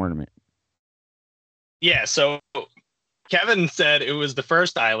catfish tournament? Yeah, so Kevin said it was the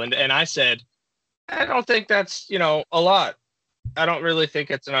first island, and I said, I don't think that's, a lot. I don't really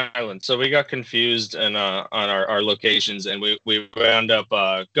think it's an island. So we got confused on our locations, and we wound up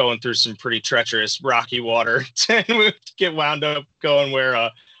going through some pretty treacherous rocky water, and we wound up going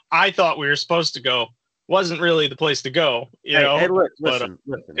where I thought we were supposed to go. Wasn't really the place to go, Hey, listen,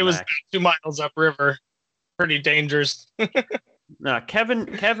 listen, it was Max. 2 miles upriver, pretty dangerous. No, Kevin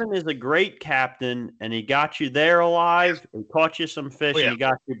is a great captain, and he got you there alive. He caught you some fish, Yeah. and he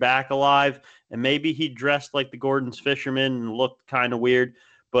got you back alive. And maybe he dressed like the Gordon's fisherman and looked kind of weird.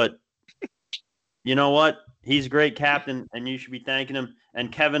 But you know what? He's a great captain, and you should be thanking him.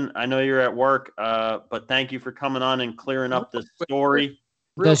 And Kevin, I know you're at work, but thank you for coming on and clearing up this story.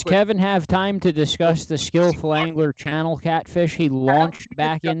 Does Kevin have time to discuss the skillful angler channel catfish he launched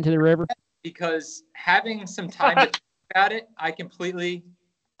back into the river? Because having some time to think about it, I completely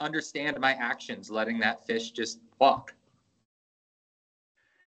understand my actions, letting that fish just walk.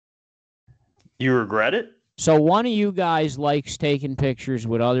 You regret it? So one of you guys likes taking pictures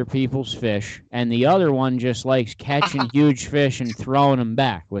with other people's fish, and the other one just likes catching huge fish and throwing them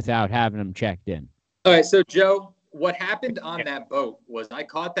back without having them checked in. All right, so Joe, what happened on that boat was I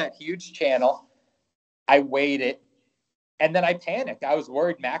caught that huge channel, I weighed it, and then I panicked. I was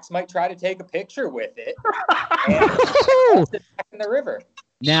worried Max might try to take a picture with it and tossed it back in the river.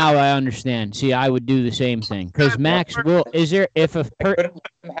 Now I understand. See, I would do the same thing because Max will. Is there if a I couldn't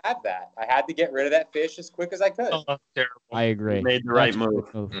let him have that. I had to get rid of that fish as quick as I could. Oh, terrible. I agree. You made the right That's a move.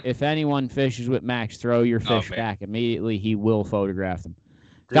 good move. If anyone fishes with Max, throw your fish man. back immediately. He will photograph them.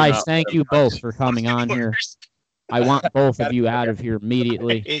 Do Guys, not thank let you him both for coming on here. I want both of you out of here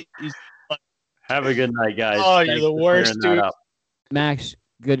immediately. Have a good night, guys. Oh, Thanks you're the for worst, clearing that dude. up. Max,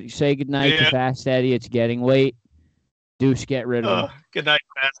 say good night to Yeah. Fast Eddie. It's getting late. Deuce, get rid of him. Good night,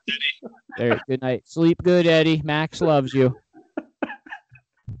 Fast Eddie. There, good night. Sleep good, Eddie. Max loves you.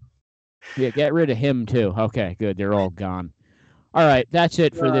 Yeah, get rid of him too. Okay, good. They're all gone. All right, that's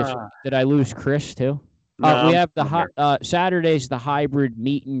it for this. Did I lose Chris too? No, We have the I'm Saturday's the hybrid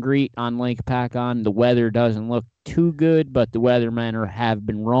meet and greet on Lake Pacon. The weather doesn't look too good, but the weathermen have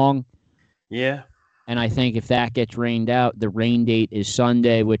been wrong. Yeah. And I think if that gets rained out, the rain date is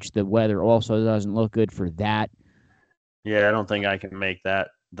Sunday, which the weather also doesn't look good for that. Yeah, I don't think I can make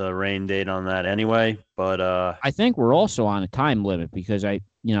the rain date on that anyway. But I think we're also on a time limit because as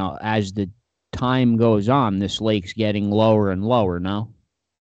the time goes on, this lake's getting lower and lower. No.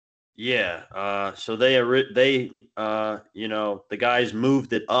 yeah. So the guys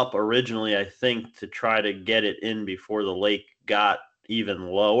moved it up originally, I think, to try to get it in before the lake got even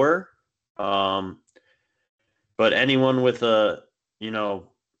lower. But anyone with a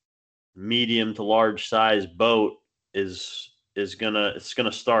medium to large size boat it's gonna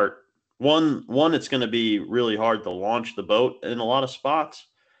start one it's gonna be really hard to launch the boat in a lot of spots,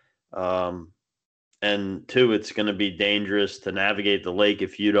 and two, it's gonna be dangerous to navigate the lake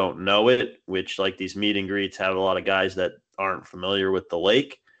if you don't know it, which, like, these meet and greets have a lot of guys that aren't familiar with the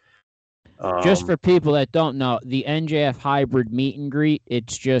lake. Just for people that don't know, the NJF hybrid meet and greet,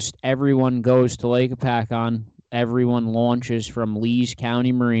 it's just everyone goes to Lake Pacon, everyone launches from Lee's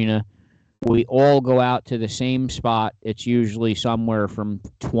County Marina. We all go out to the same spot. It's usually somewhere from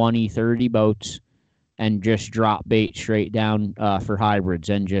 20, 30 boats, and just drop bait straight down for hybrids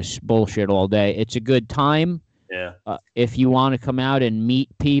and just bullshit all day. It's a good time. Yeah. If you want to come out and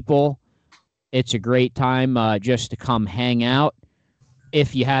meet people, it's a great time just to come hang out.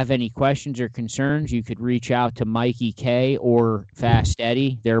 If you have any questions or concerns, you could reach out to Mikey K or Fast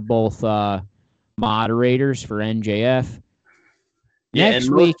Eddie. They're both moderators for NJF. Yeah, Next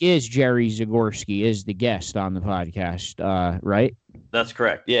week is Jerry Zagorski is the guest on the podcast, right? That's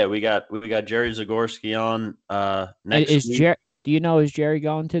correct. Yeah, we got Jerry Zagorski on next week. Do you know, is Jerry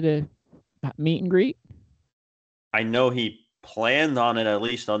going to the meet and greet? I know he planned on it, at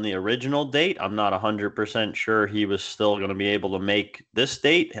least on the original date. I'm not 100% sure he was still going to be able to make this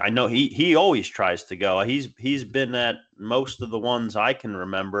date. I know he always tries to go. He's been at most of the ones I can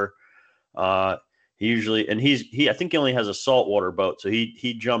remember. He usually, and I think he only has a saltwater boat, so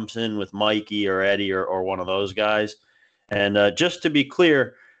he jumps in with Mikey or Eddie or one of those guys. And just to be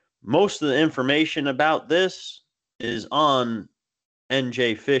clear, most of the information about this is on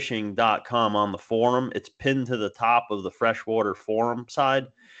njfishing.com on the forum. It's pinned to the top of the freshwater forum side,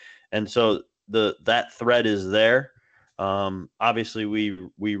 and so that thread is there. Obviously, we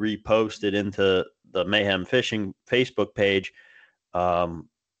reposted into the Mayhem Fishing Facebook page,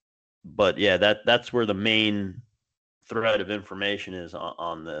 but yeah, that's where the main thread of information is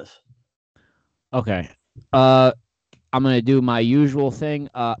on this. Okay. I'm going to do my usual thing.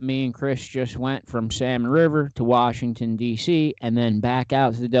 Me and Chris just went from Salmon River to Washington, D.C., and then back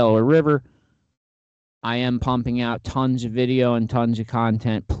out to the Delaware River. I am pumping out tons of video and tons of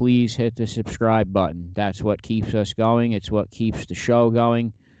content. Please hit the subscribe button. That's what keeps us going. It's what keeps the show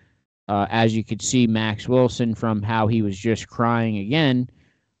going. As you could see, Max Wilson, from how he was just crying again,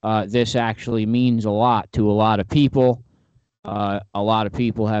 this actually means a lot to a lot of people. A lot of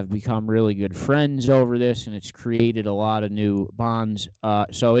people have become really good friends over this, and it's created a lot of new bonds.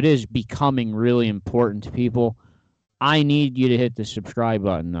 So it is becoming really important to people. I need you to hit the subscribe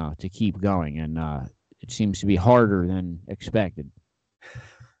button, though, to keep going, and it seems to be harder than expected.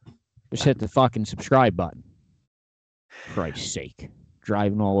 Just hit the fucking subscribe button. For Christ's sake.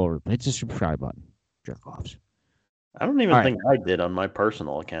 Driving all over. Hit the subscribe button. Jerk-offs. I don't even think I did on my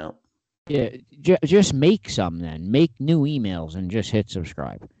personal account. Yeah, just make some then. Make new emails and just hit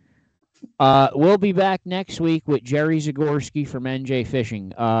subscribe. We'll be back next week with Jerry Zagorski from NJ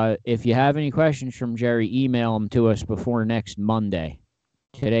Fishing. If you have any questions from Jerry, email them to us before next Monday.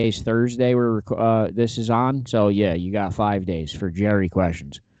 Today's Thursday. This is on, so yeah, you got 5 days for Jerry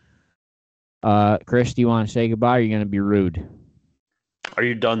questions. Chris, do you want to say goodbye? Or are you going to be rude? Are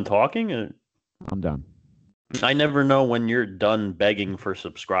you done talking? I'm done. I never know when you're done begging for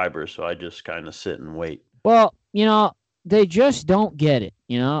subscribers, so I just kind of sit and wait. Well, they just don't get it,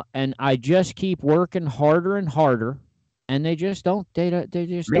 and I just keep working harder and harder, and they just don't. They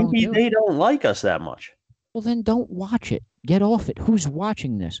just maybe don't they don't like us that much. Well, then don't watch it. Get off it. Who's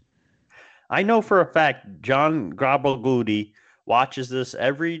watching this? I know for a fact John Grabalgudi watches this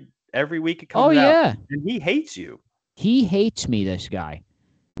every week it comes out. Yeah, and he hates you. He hates me. This guy.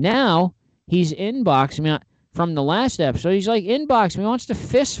 Now he's inboxing me. From the last episode, he's like inboxing me. He wants to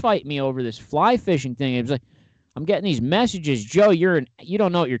fist fight me over this fly fishing thing. It was like, I'm getting these messages. Joe, you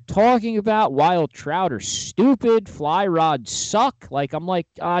don't know what you're talking about. Wild trout are stupid. Fly rods suck. Like, I'm like,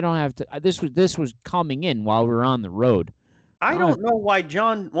 I don't have to. This was coming in while we were on the road. I don't know why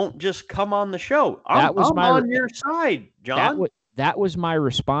John won't just come on the show. I'm on your side, John. That was my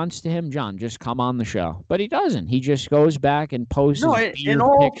response to him. John, just come on the show. But he doesn't. He just goes back and posts his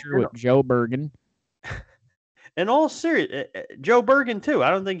picture with Joe Bergen. In all serious, Joe Bergen too.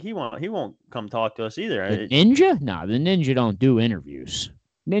 I don't think he won't come talk to us either. The Ninja? No, the Ninja don't do interviews.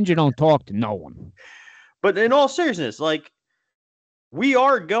 Ninja don't talk to no one. But in all seriousness, like, we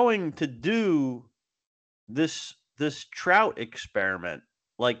are going to do this trout experiment.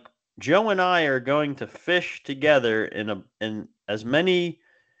 Like, Joe and I are going to fish together in as many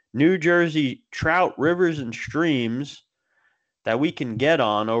New Jersey trout rivers and streams that we can get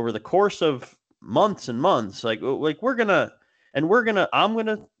on over the course of months and months. Like I'm gonna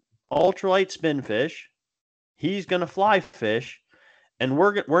ultralight spin fish, he's gonna fly fish, and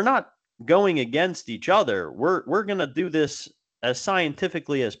we're not going against each other. We're gonna do this as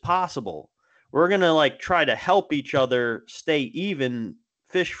scientifically as possible. We're gonna try to help each other stay even,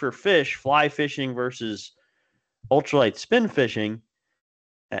 fish for fish, fly fishing versus ultralight spin fishing,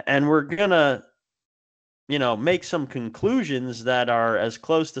 and we're gonna make some conclusions that are as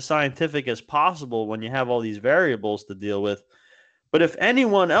close to scientific as possible when you have all these variables to deal with. But if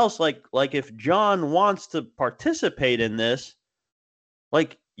anyone else, like if John wants to participate in this,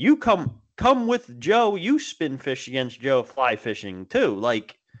 you come with Joe, you spin fish against Joe fly fishing too.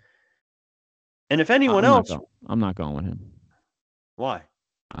 And if anyone else, I'm not going with him. Why?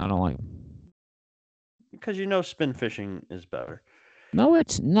 I don't like him. Because spin fishing is better. No,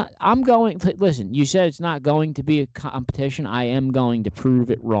 it's not. I'm going. Listen, you said it's not going to be a competition. I am going to prove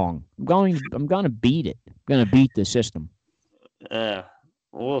it wrong. I'm going to beat it. I'm going to beat the system. Yeah.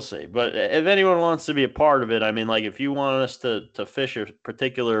 We'll see. But if anyone wants to be a part of it, I mean, like if you want us to fish a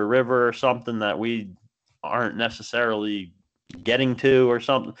particular river or something that we aren't necessarily getting to or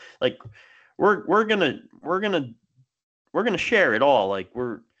something, like we're gonna share it all. Like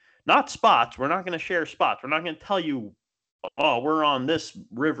we're not spots. We're not gonna share spots. We're not gonna tell you, oh, we're on this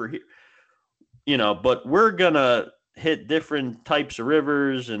river here, but we're gonna hit different types of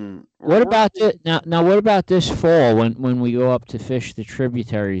rivers. And What about now? What about this fall when we go up to fish the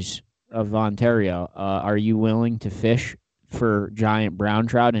tributaries of Ontario? Are you willing to fish for giant brown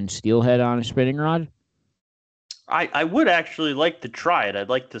trout and steelhead on a spinning rod? I would actually like to try it. I'd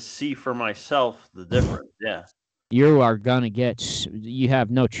like to see for myself the difference. Yeah. You are gonna get. You have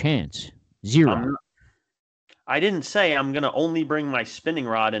no chance. Zero. I didn't say I'm gonna only bring my spinning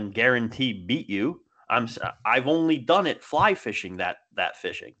rod and guarantee beat you. I've only done it fly fishing that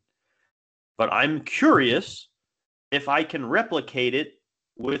fishing, but I'm curious if I can replicate it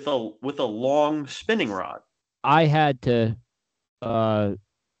with a long spinning rod. I had to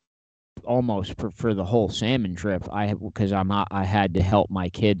almost for the whole salmon trip. Because I had to help my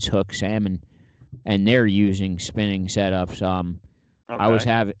kids hook salmon, and they're using spinning setups.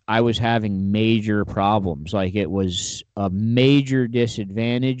 Okay. I was having major problems. Like it was a major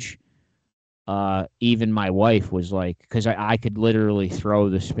disadvantage. Even my wife was like, because I could literally throw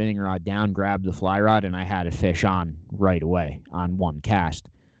the spinning rod down, grab the fly rod, and I had a fish on right away on one cast.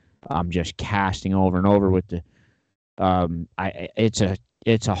 I'm just casting over and over with the.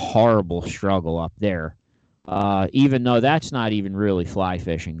 It's a horrible struggle up there. Even though that's not even really fly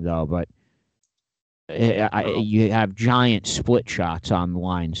fishing though, but you have giant split shots on the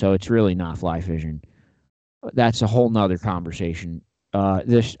line, so it's really not fly fishing. That's a whole nother conversation.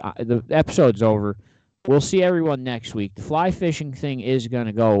 The episode's over. We'll see everyone next week. The fly fishing thing is going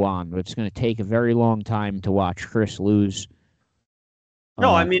to go on, but it's going to take a very long time to watch Chris lose.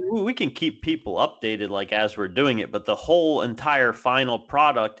 No, I mean we can keep people updated like as we're doing it, but the whole entire final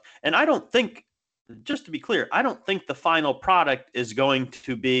product, and I don't think, just to be clear, I don't think the final product is going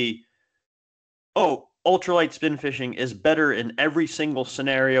to be, oh, ultralight spin fishing is better in every single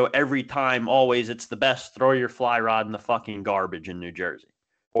scenario, every time, always. It's the best. Throw your fly rod in the fucking garbage in New Jersey,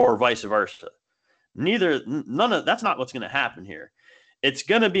 or vice versa. None of that's not what's going to happen here. It's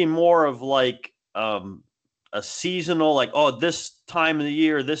going to be more of like a seasonal, like, oh, this time of the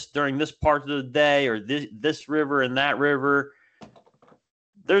year, this during this part of the day, or this river and that river.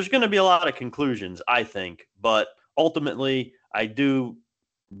 There's going to be a lot of conclusions, I think, but ultimately, I do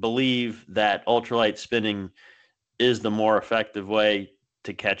believe that ultralight spinning is the more effective way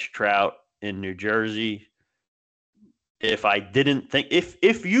to catch trout in New Jersey. If I didn't think,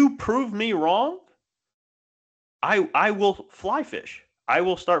 if you prove me wrong, I will fly fish. I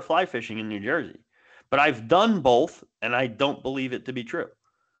will start fly fishing in New Jersey. But I've done both, and I don't believe it to be true.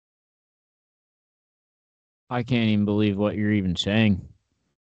 I can't even believe what you're even saying.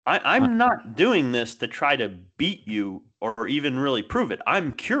 I'm not doing this to try to beat you or even really prove it.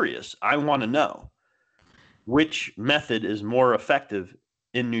 I'm curious. I want to know which method is more effective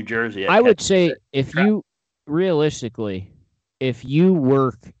in New Jersey. I would say if you realistically, if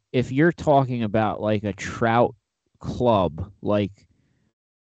you're talking about like a trout club, like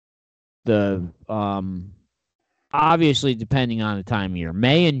the obviously depending on the time of year,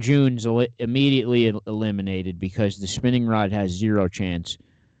 May and June's immediately eliminated because the spinning rod has zero chance.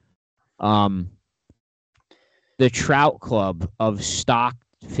 The trout club of stock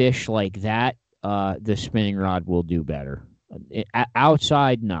fish like that, the spinning rod will do better.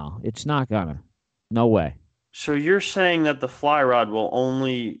 Outside, no, it's not gonna. No way. So you're saying that the fly rod will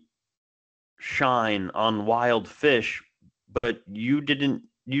only shine on wild fish, but you didn't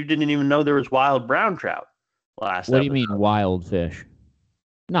even know there was wild brown trout last What do you mean wild fish?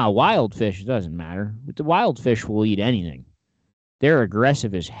 No, wild fish doesn't matter. But the wild fish will eat anything. They're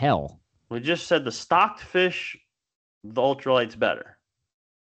aggressive as hell. We just said the stocked fish, the ultralight's better.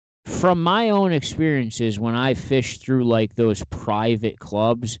 From my own experiences, when I fished through like those private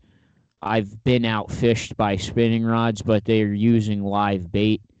clubs, I've been outfished by spinning rods, but they're using live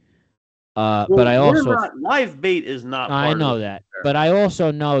bait. But I also live bait is not. I know that, but I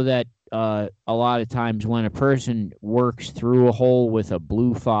also know that a lot of times when a person works through a hole with a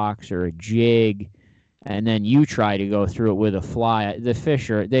blue fox or a jig, and then you try to go through it with a fly, the fish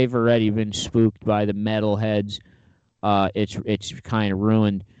they've already been spooked by the metal heads. It's kind of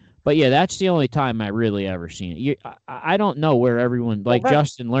ruined. But yeah, that's the only time I really ever seen it. I don't know where everyone, like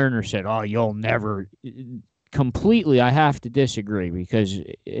Justin Lerner said, oh, you'll never. Completely, I have to disagree because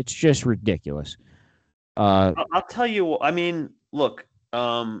it's just ridiculous. I'll tell you. I mean, look,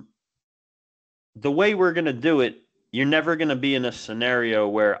 the way we're gonna do it you're never going to be in a scenario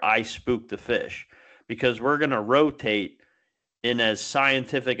where I spook the fish, because we're going to rotate in as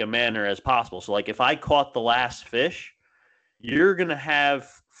scientific a manner as possible. So like if I caught the last fish, you're going to have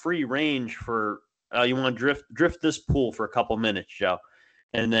free range for, you want to drift this pool for a couple minutes, Joe.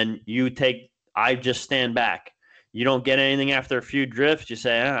 And then I just stand back. You don't get anything after a few drifts. You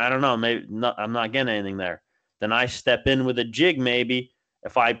say, I don't know, maybe I'm not getting anything there. Then I step in with a jig maybe.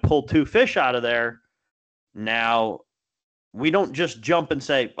 If I pull 2 fish out of there, now we don't just jump and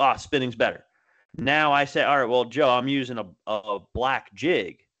say, spinning's better. Now I say, all right, well, Joe, I'm using a black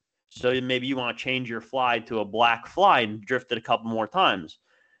jig. So maybe you want to change your fly to a black fly and drift it a couple more times.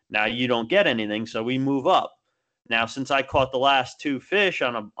 Now you don't get anything, so we move up. Now, since I caught the last 2 fish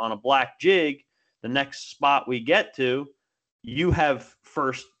on a black jig, the next spot we get to, you have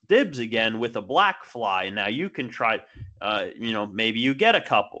first dibs again with a black fly. And now you can try, maybe you get a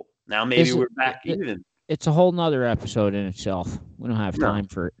couple. Now maybe we're back even. It's a whole nother episode in itself. We don't have time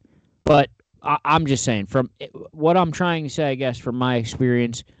for it. But I'm just saying, from what I'm trying to say, I guess, from my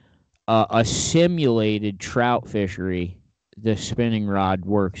experience, a simulated trout fishery, the spinning rod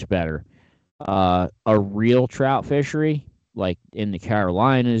works better. A real trout fishery, like in the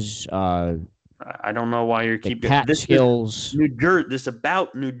Carolinas, I don't know why you're keeping Catskills. This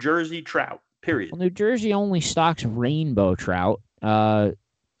about New Jersey trout. Period. Well, New Jersey only stocks rainbow trout.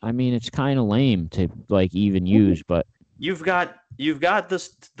 I mean, it's kind of lame to even use, but you've got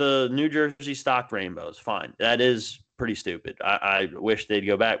the New Jersey stock rainbows. Fine, that is pretty stupid. I wish they'd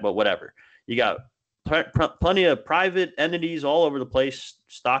go back, but whatever. You got plenty of private entities all over the place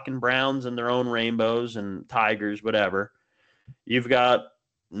stocking browns and their own rainbows and tigers, whatever. You've got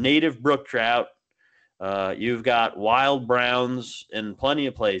native brook trout. You've got wild browns in plenty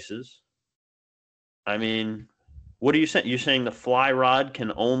of places. I mean, what are you saying? You're saying the fly rod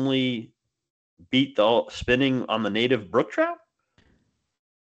can only beat the spinning on the native brook trout?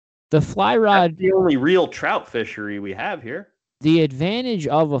 The fly rod... That's the only real trout fishery we have here. The advantage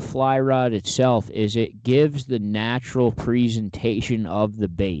of a fly rod itself is it gives the natural presentation of the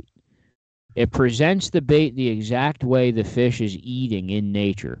bait. It presents the bait the exact way the fish is eating in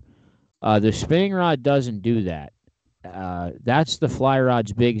nature. The spinning rod doesn't do that. That's the fly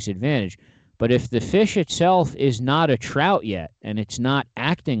rod's biggest advantage. But if the fish itself is not a trout yet, and it's not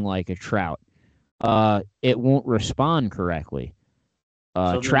acting like a trout, it won't respond correctly.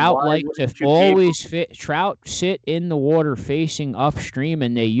 Trout like to always trout sit in the water facing upstream,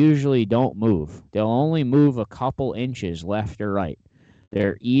 and they usually don't move. They'll only move a couple inches left or right.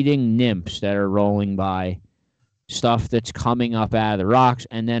 They're eating nymphs that are rolling by, stuff that's coming up out of the rocks,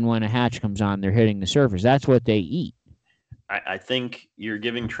 and then when a hatch comes on, they're hitting the surface. That's what they eat. I think you're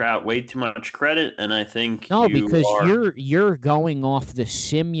giving trout way too much credit, and I think because you're going off the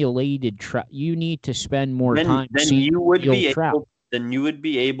simulated trout. You need to spend more time. Then you would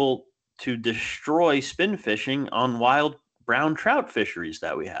be able to destroy spin fishing on wild brown trout fisheries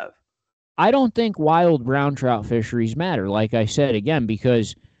that we have. I don't think wild brown trout fisheries matter, like I said again,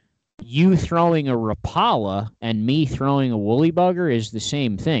 because you throwing a Rapala and me throwing a woolly bugger is the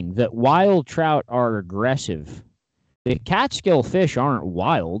same thing. That wild trout are aggressive. The Catskill fish aren't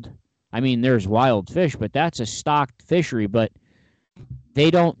wild. I mean, there's wild fish, but that's a stocked fishery, but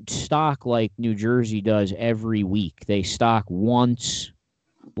they don't stock like New Jersey does every week. They stock once,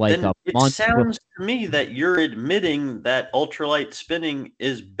 like a month. It sounds to me that you're admitting that ultralight spinning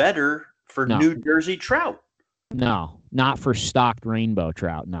is better for New Jersey trout. No, not for stocked rainbow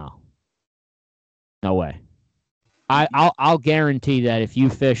trout. No way. I'll guarantee that if you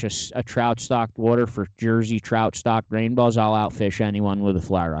fish a trout stocked water for Jersey trout stocked rainbows, I'll outfish anyone with a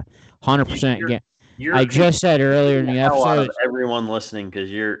fly rod. 100%. I just said earlier in the episode, everyone listening, because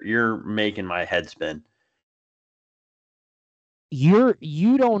you're making my head spin.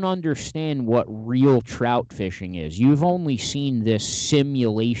 You don't understand what real trout fishing is. You've only seen this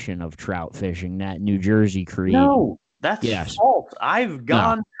simulation of trout fishing that New Jersey created. No, that's false. I've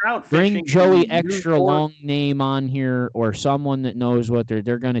gone trout fishing. Bring Joey Extra Long Name on here, or someone that knows what they're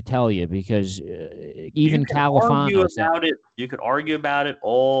going to tell you, because even California. You could argue about it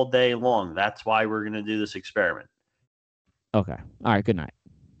all day long. That's why we're going to do this experiment. Okay. All right. Good night.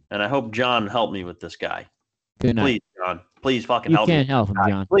 And I hope John helped me with this guy. Good night. Please, John. Please fucking help me. You can't help him,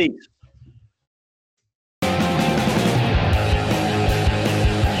 John. Please.